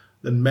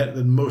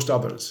than most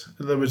others.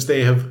 In other words,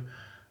 they have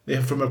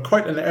from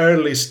quite an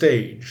early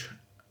stage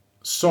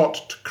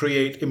sought to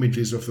create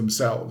images of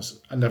themselves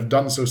and have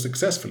done so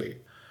successfully.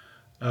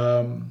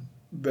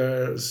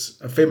 There's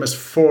a famous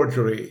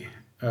forgery,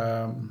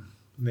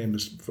 name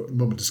has for the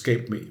moment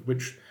escaped me,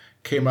 which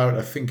came out,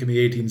 I think, in the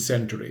 18th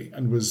century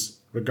and was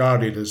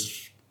regarded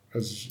as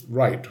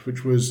right,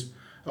 which was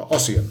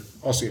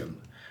Ossian,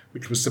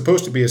 which was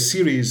supposed to be a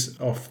series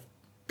of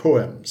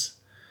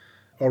poems,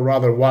 or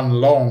rather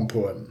one long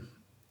poem,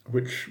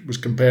 which was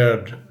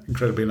compared,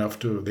 incredibly enough,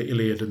 to the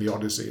Iliad and the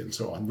Odyssey and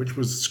so on, which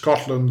was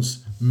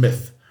Scotland's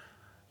myth.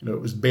 It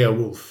was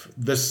Beowulf.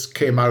 This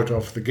came out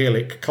of the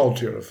Gaelic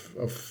culture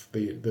of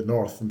the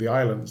North and the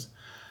islands,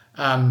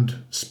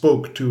 and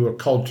spoke to a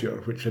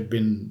culture which had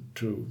been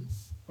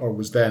or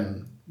was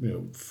then,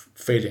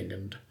 fading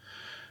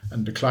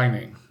and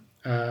declining.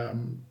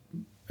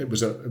 It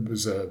was a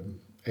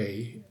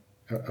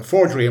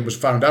forgery and was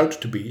found out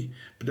to be,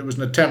 but it was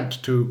an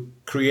attempt to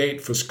create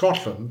for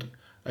Scotland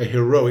a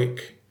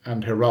heroic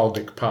and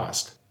heraldic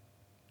past.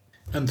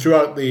 And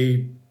throughout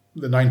the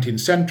 19th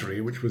century,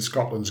 which was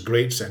Scotland's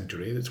great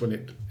century, that's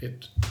when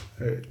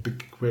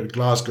where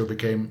Glasgow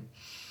became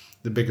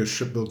the biggest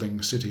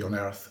shipbuilding city on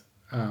earth,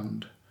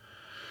 and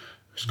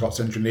Scots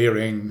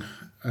engineering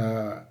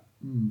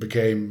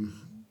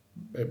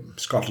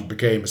Scotland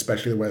became,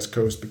 especially the West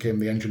Coast, became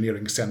the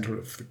engineering centre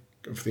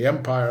of the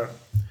empire,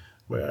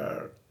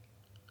 where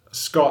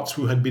Scots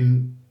who had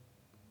been,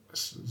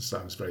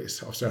 sounds very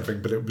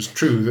self-serving, but it was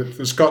true that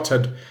the Scots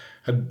had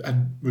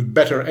were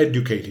better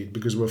educated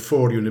because there were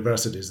 4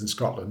 universities in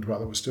Scotland, while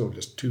there were still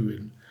just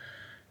 2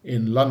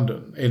 in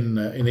London,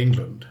 in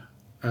England.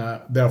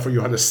 Therefore,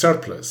 you had a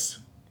surplus.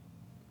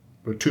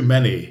 There were too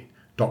many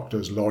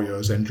doctors,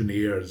 lawyers,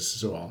 engineers,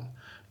 so on,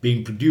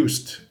 being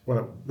produced.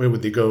 Well, where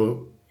would they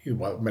go?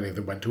 Well, many of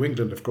them went to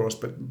England, of course,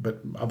 but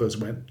others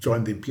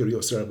joined the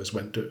imperial service,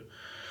 went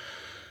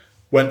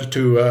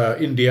to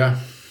India,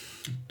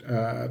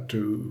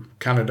 to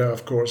Canada,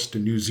 of course, to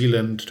New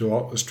Zealand, to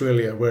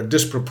Australia, where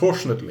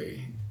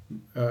disproportionately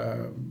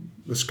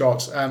the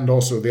Scots and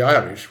also the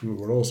Irish, who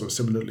were also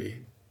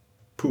similarly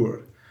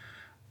poorer,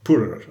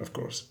 of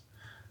course,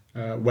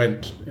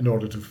 went in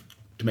order to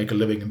make a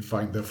living and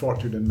find their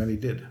fortune, and many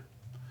did.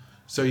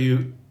 So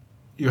you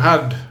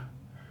had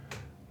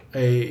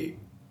a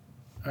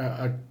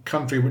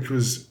country which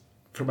was,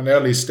 from an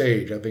early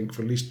stage, I think,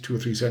 for at least 2 or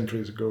 3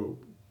 centuries ago,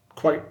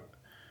 quite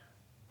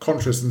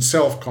conscious and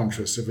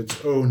self-conscious of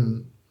its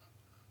own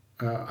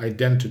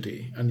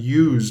identity, and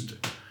used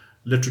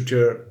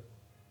literature,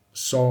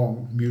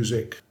 song,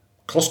 music,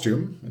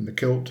 costume in the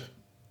kilt,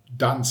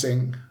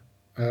 dancing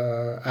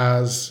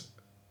as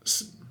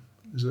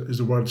is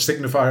the word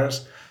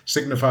signifiers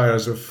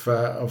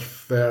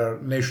of their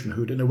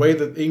nationhood in a way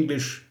that the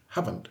English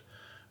haven't.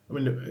 I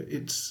mean,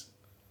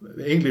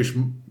 the English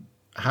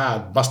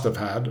must have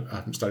had, I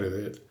haven't studied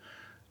it,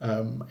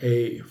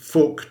 a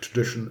folk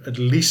tradition at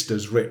least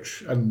as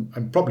rich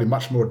and probably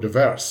much more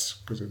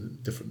diverse, because in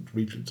different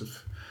regions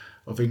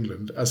of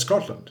England, as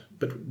Scotland.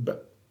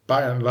 But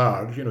by and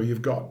large,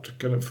 you've got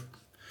kind of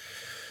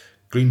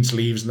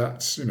Greensleeves, and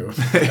that's,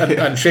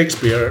 and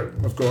Shakespeare,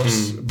 of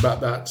course,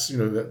 but that's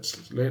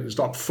it's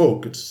not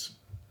folk. It's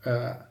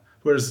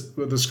whereas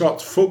with the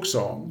Scots, folk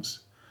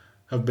songs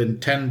have been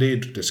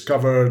tended,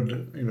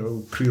 discovered,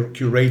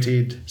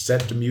 curated,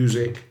 set to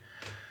music.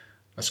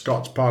 A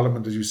Scots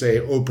Parliament, as you say,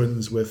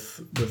 opens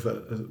with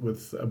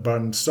a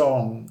Burns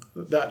song.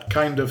 That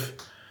kind of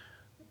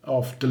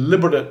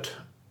deliberate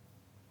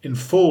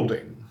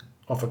enfolding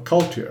of a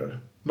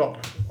culture,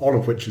 not all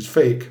of which is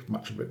fake,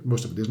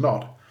 most of it is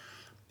not,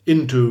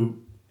 into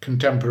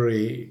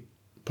contemporary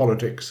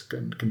politics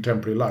and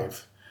contemporary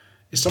life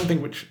is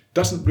something which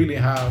doesn't really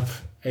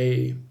have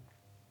a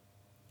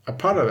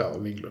parallel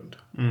in England.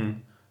 I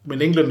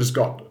mean, England has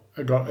got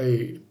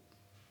a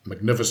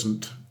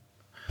magnificent,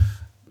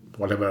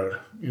 whatever,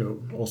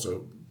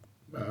 also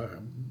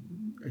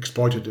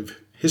exploitative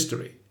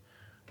history,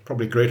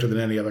 probably greater than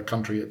any other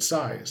country its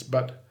size,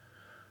 but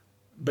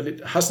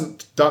it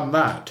hasn't done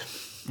that.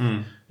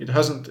 It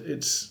hasn't.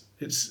 It's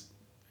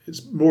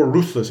more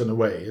ruthless in a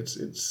way.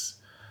 It's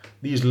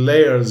these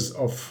layers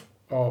of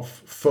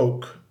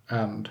folk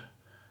and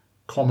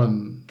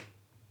common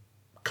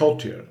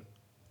culture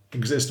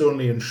exist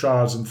only in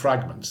shards and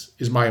fragments,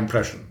 is my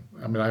impression.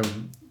 I mean, I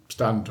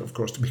stand, of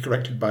course, to be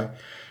corrected by,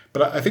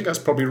 but I think that's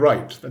probably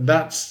right, and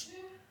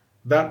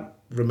that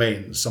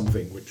remains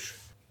something which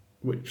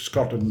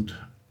Scotland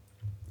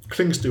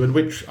clings to, and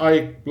which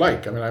I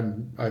like. I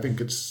mean, I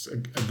think it's a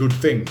good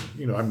thing.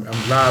 I'm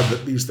glad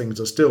that these things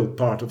are still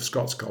part of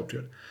Scots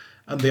culture,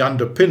 and they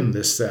underpin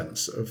this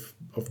sense of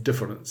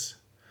difference.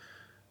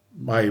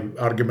 My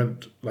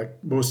argument,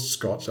 like most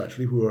Scots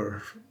actually,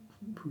 who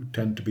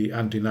tend to be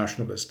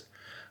anti-nationalist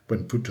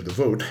when put to the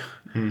vote,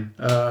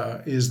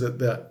 is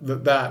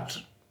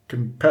that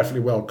can perfectly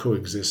well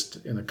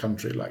coexist in a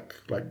country like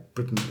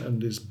Britain,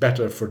 and is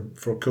better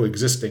for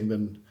coexisting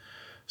than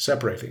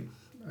separating.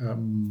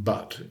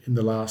 But in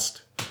the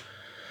last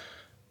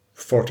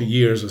 40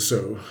 years or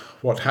so,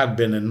 what had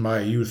been in my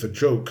youth a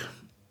joke,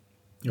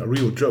 a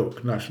real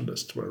joke,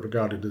 nationalists were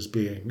regarded as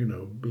being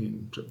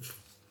sort of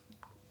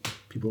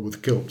people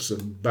with kilts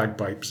and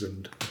bagpipes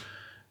and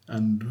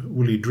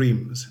woolly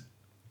dreams,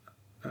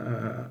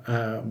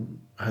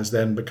 has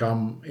then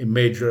become a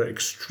major,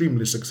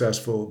 extremely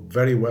successful,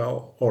 very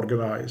well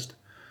organized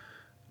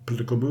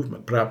political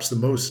movement, perhaps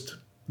the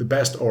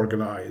best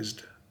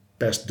organized,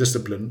 best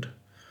disciplined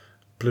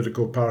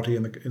political party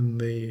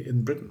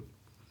in Britain.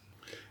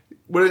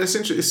 Well, it's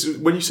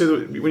interesting. When you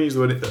use the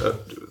word, I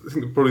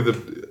think probably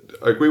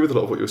I agree with a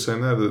lot of what you're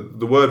saying there.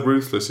 The word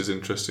ruthless is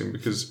interesting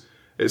because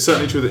it's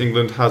certainly true that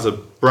England has a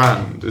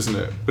brand, isn't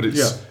it? But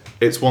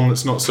it's one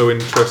that's not so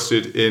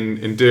interested in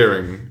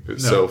endearing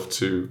itself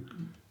to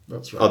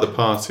other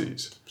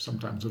parties.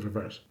 Sometimes the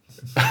reverse.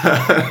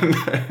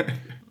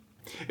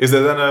 Is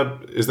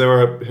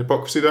there a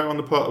hypocrisy there on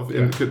the part of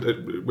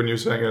when you were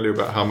saying earlier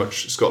about how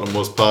much Scotland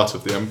was part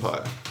of the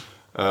empire?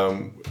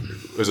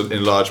 Was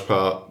in large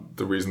part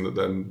the reason that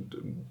then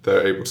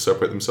they're able to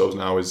separate themselves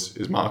now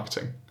is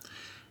marketing?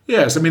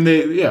 Yes, I mean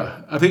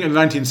I think in the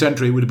 19th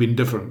century it would have been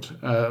different.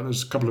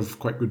 There's a couple of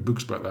quite good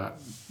books about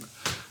that.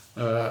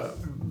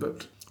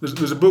 But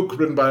there's a book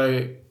written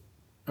by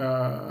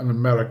an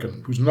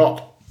American who's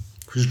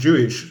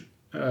Jewish,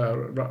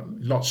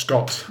 not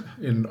Scots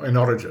in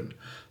origin,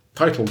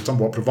 titled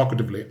somewhat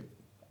provocatively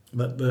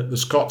that the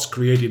Scots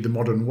created the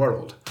modern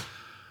world.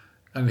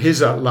 And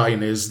his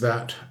line is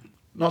that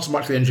not so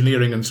much the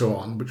engineering and so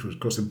on, which was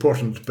of course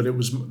important, but it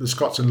was the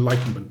Scots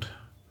Enlightenment,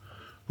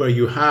 where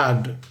you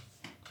had,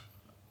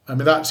 I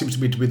mean, that seems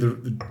to me to be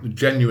the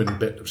genuine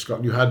bit of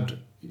Scotland.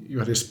 You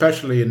had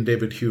especially in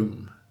David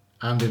Hume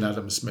and in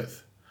Adam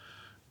Smith,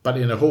 but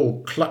in a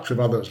whole clutch of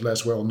others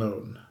less well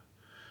known.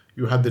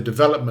 You had the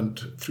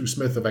development through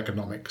Smith of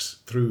economics,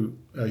 through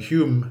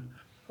Hume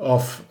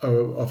of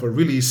a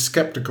really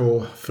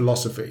skeptical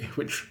philosophy,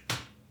 which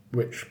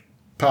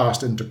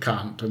passed into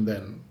Kant and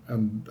then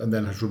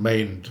has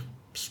remained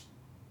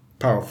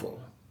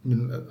powerful. I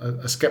mean,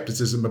 a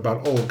skepticism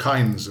about all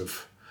kinds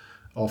of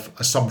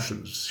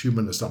assumptions,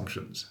 human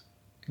assumptions,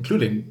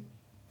 including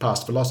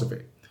past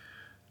philosophy.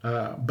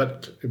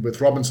 But with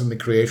Robinson, the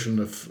creation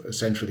of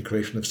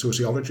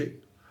sociology,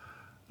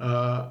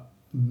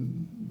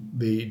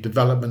 the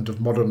development of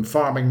modern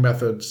farming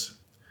methods,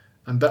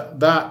 and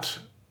the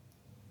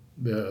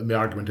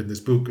argument in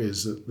this book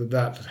is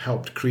that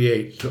helped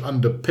create, to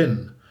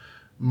underpin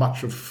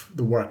much of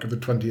the work of the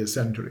 20th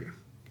century,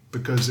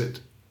 because and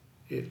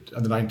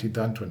the 19th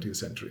and 20th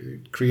century,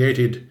 it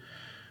created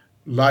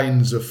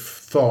lines of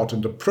thought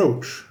and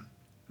approach,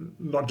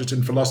 not just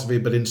in philosophy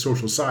but in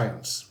social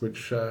science,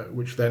 which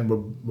then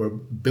were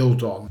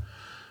built on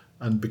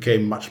and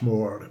became much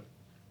more,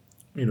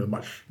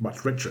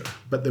 much richer.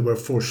 But they were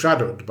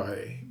foreshadowed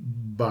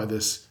by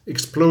this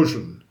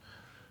explosion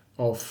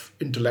of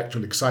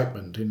intellectual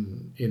excitement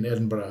in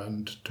Edinburgh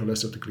and to a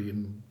lesser degree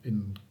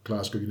in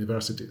Glasgow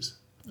universities.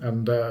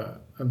 And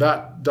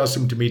that does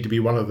seem to me to be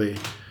one of the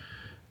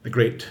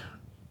great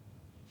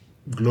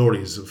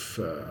glories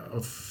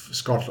of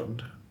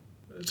Scotland,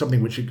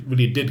 something which it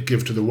really did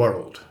give to the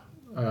world,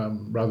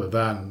 rather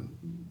than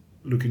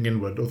looking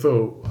inward,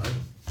 although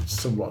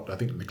somewhat, I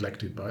think,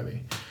 neglected by the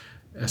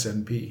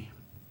SNP.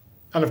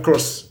 And of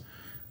course,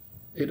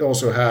 it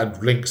also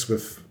had links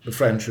with the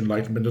French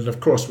Enlightenment and, of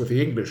course, with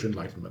the English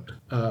Enlightenment,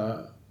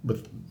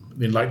 with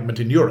the Enlightenment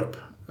in Europe.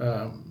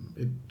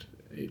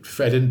 It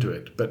fed into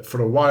it, but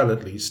for a while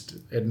at least,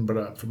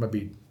 Edinburgh, for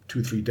maybe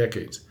 2-3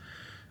 decades,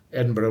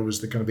 Edinburgh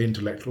was the kind of the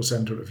intellectual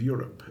centre of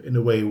Europe, in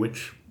a way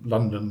which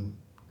London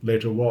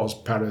later was,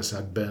 Paris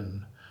had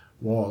been,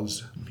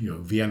 was,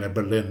 Vienna,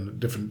 Berlin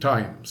at different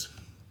times,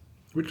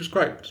 which was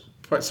quite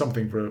quite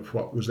something for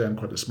what was then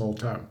quite a small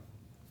town.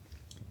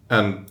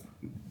 And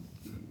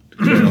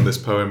going on this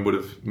poem would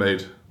have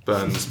made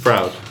Burns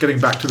proud.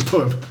 Getting back to the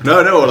poem.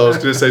 No. Well, I was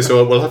going to say,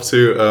 so we'll have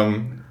to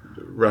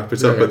wrap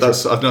it up. Yeah, but I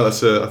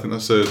think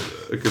that's a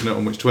good note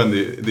on which to end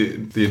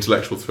the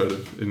intellectual thread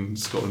in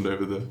Scotland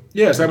over the.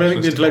 Yes, I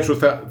think the intellectual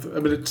thread.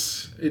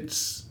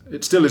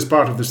 It still is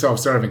part of the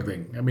self-serving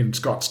thing.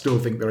 Scots still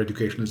think their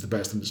education is the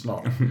best, and it's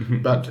not.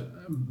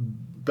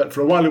 but for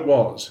a while it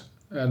was,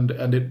 and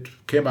it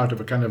came out of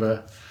a kind of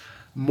a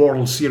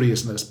moral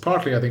seriousness,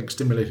 partly I think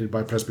stimulated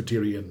by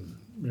Presbyterian,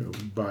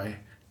 by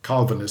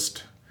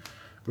Calvinist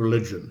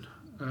religion,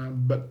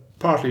 but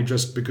partly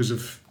just because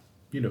of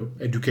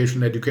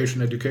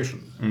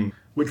education,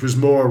 which was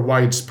more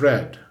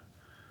widespread.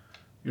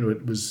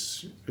 It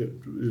was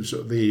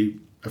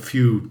a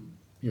few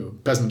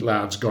peasant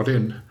lads got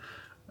in,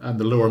 and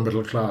the lower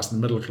middle class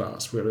and the middle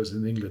class, whereas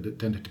in England it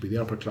tended to be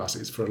the upper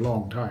classes for a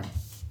long time.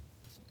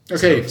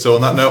 Okay. So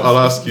on that note, I'll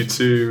ask you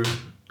to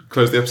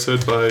close the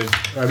episode by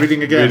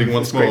reading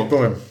once more.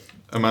 Poem.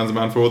 A man's a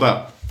man for all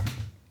that.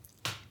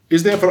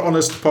 Is there for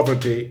honest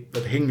poverty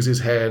that hangs his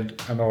head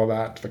and all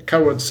that? For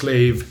coward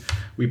slave,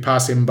 we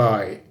pass him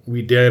by.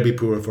 We dare be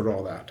poor for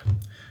all that.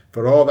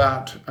 For all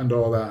that and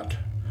all that.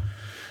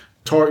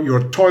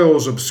 Your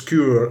toils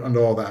obscure and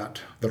all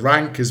that. The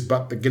rank is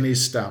but the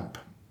guinea's stamp.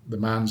 The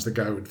man's the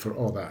gowd for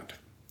all that.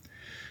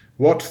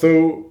 What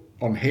though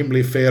on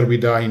hamely fare we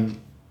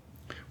dine,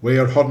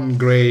 wear hodden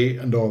grey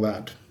and all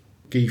that.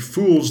 Gie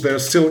fools their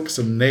silks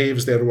and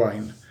knaves their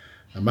wine.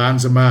 A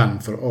man's a man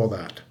for all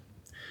that.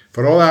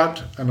 For all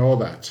that and all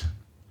that.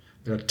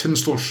 Their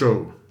tinsel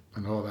show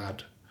and all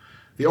that.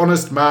 The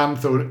honest man,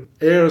 though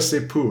e'er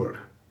sae poor,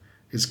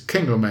 is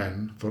king o'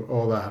 men for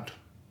all that.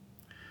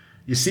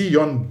 Ye see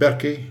yon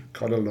birkie,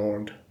 called a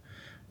lord,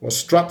 was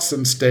struts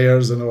and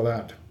stairs and all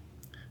that.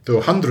 Though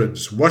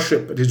hundreds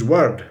worship at his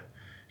word,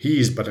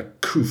 he's but a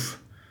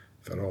coof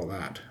for all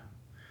that.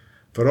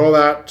 For all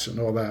that and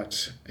all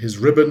that, his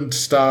ribboned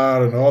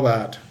star and all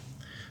that.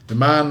 The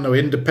man o'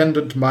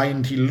 independent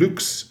mind, he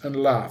looks and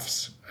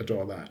laughs at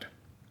all that.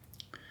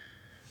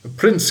 A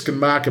prince can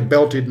mak a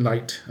belted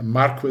knight, a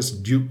marquis,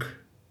 duke,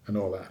 and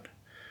all that.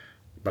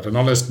 But an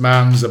honest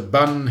man's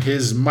abune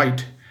his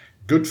might,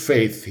 good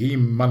faith he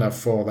munna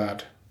for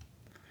that.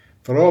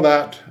 For all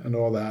that and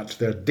all that,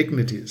 their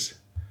dignities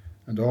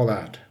and all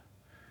that.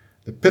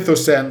 The pith o'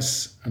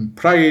 sense and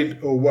pride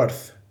o'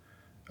 worth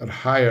are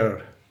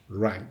higher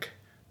rank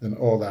than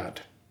all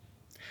that.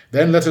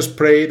 Then let us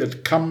pray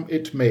that come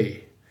it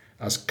may,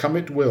 as come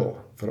it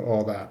will, for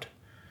all that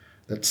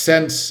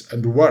sense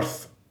and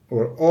worth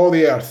o'er all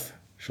the earth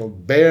shall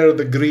bear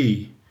the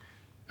gree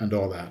and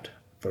all that.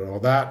 For all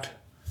that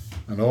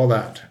and all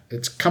that,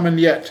 it's coming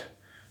yet,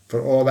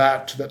 for all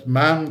that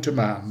man to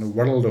man the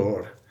world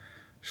o'er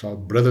shall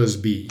brothers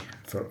be,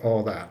 for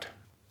all that.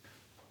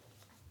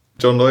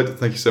 John Lloyd,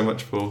 thank you so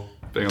much for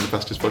being on the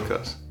Pastures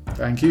Podcast.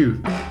 Thank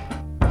you.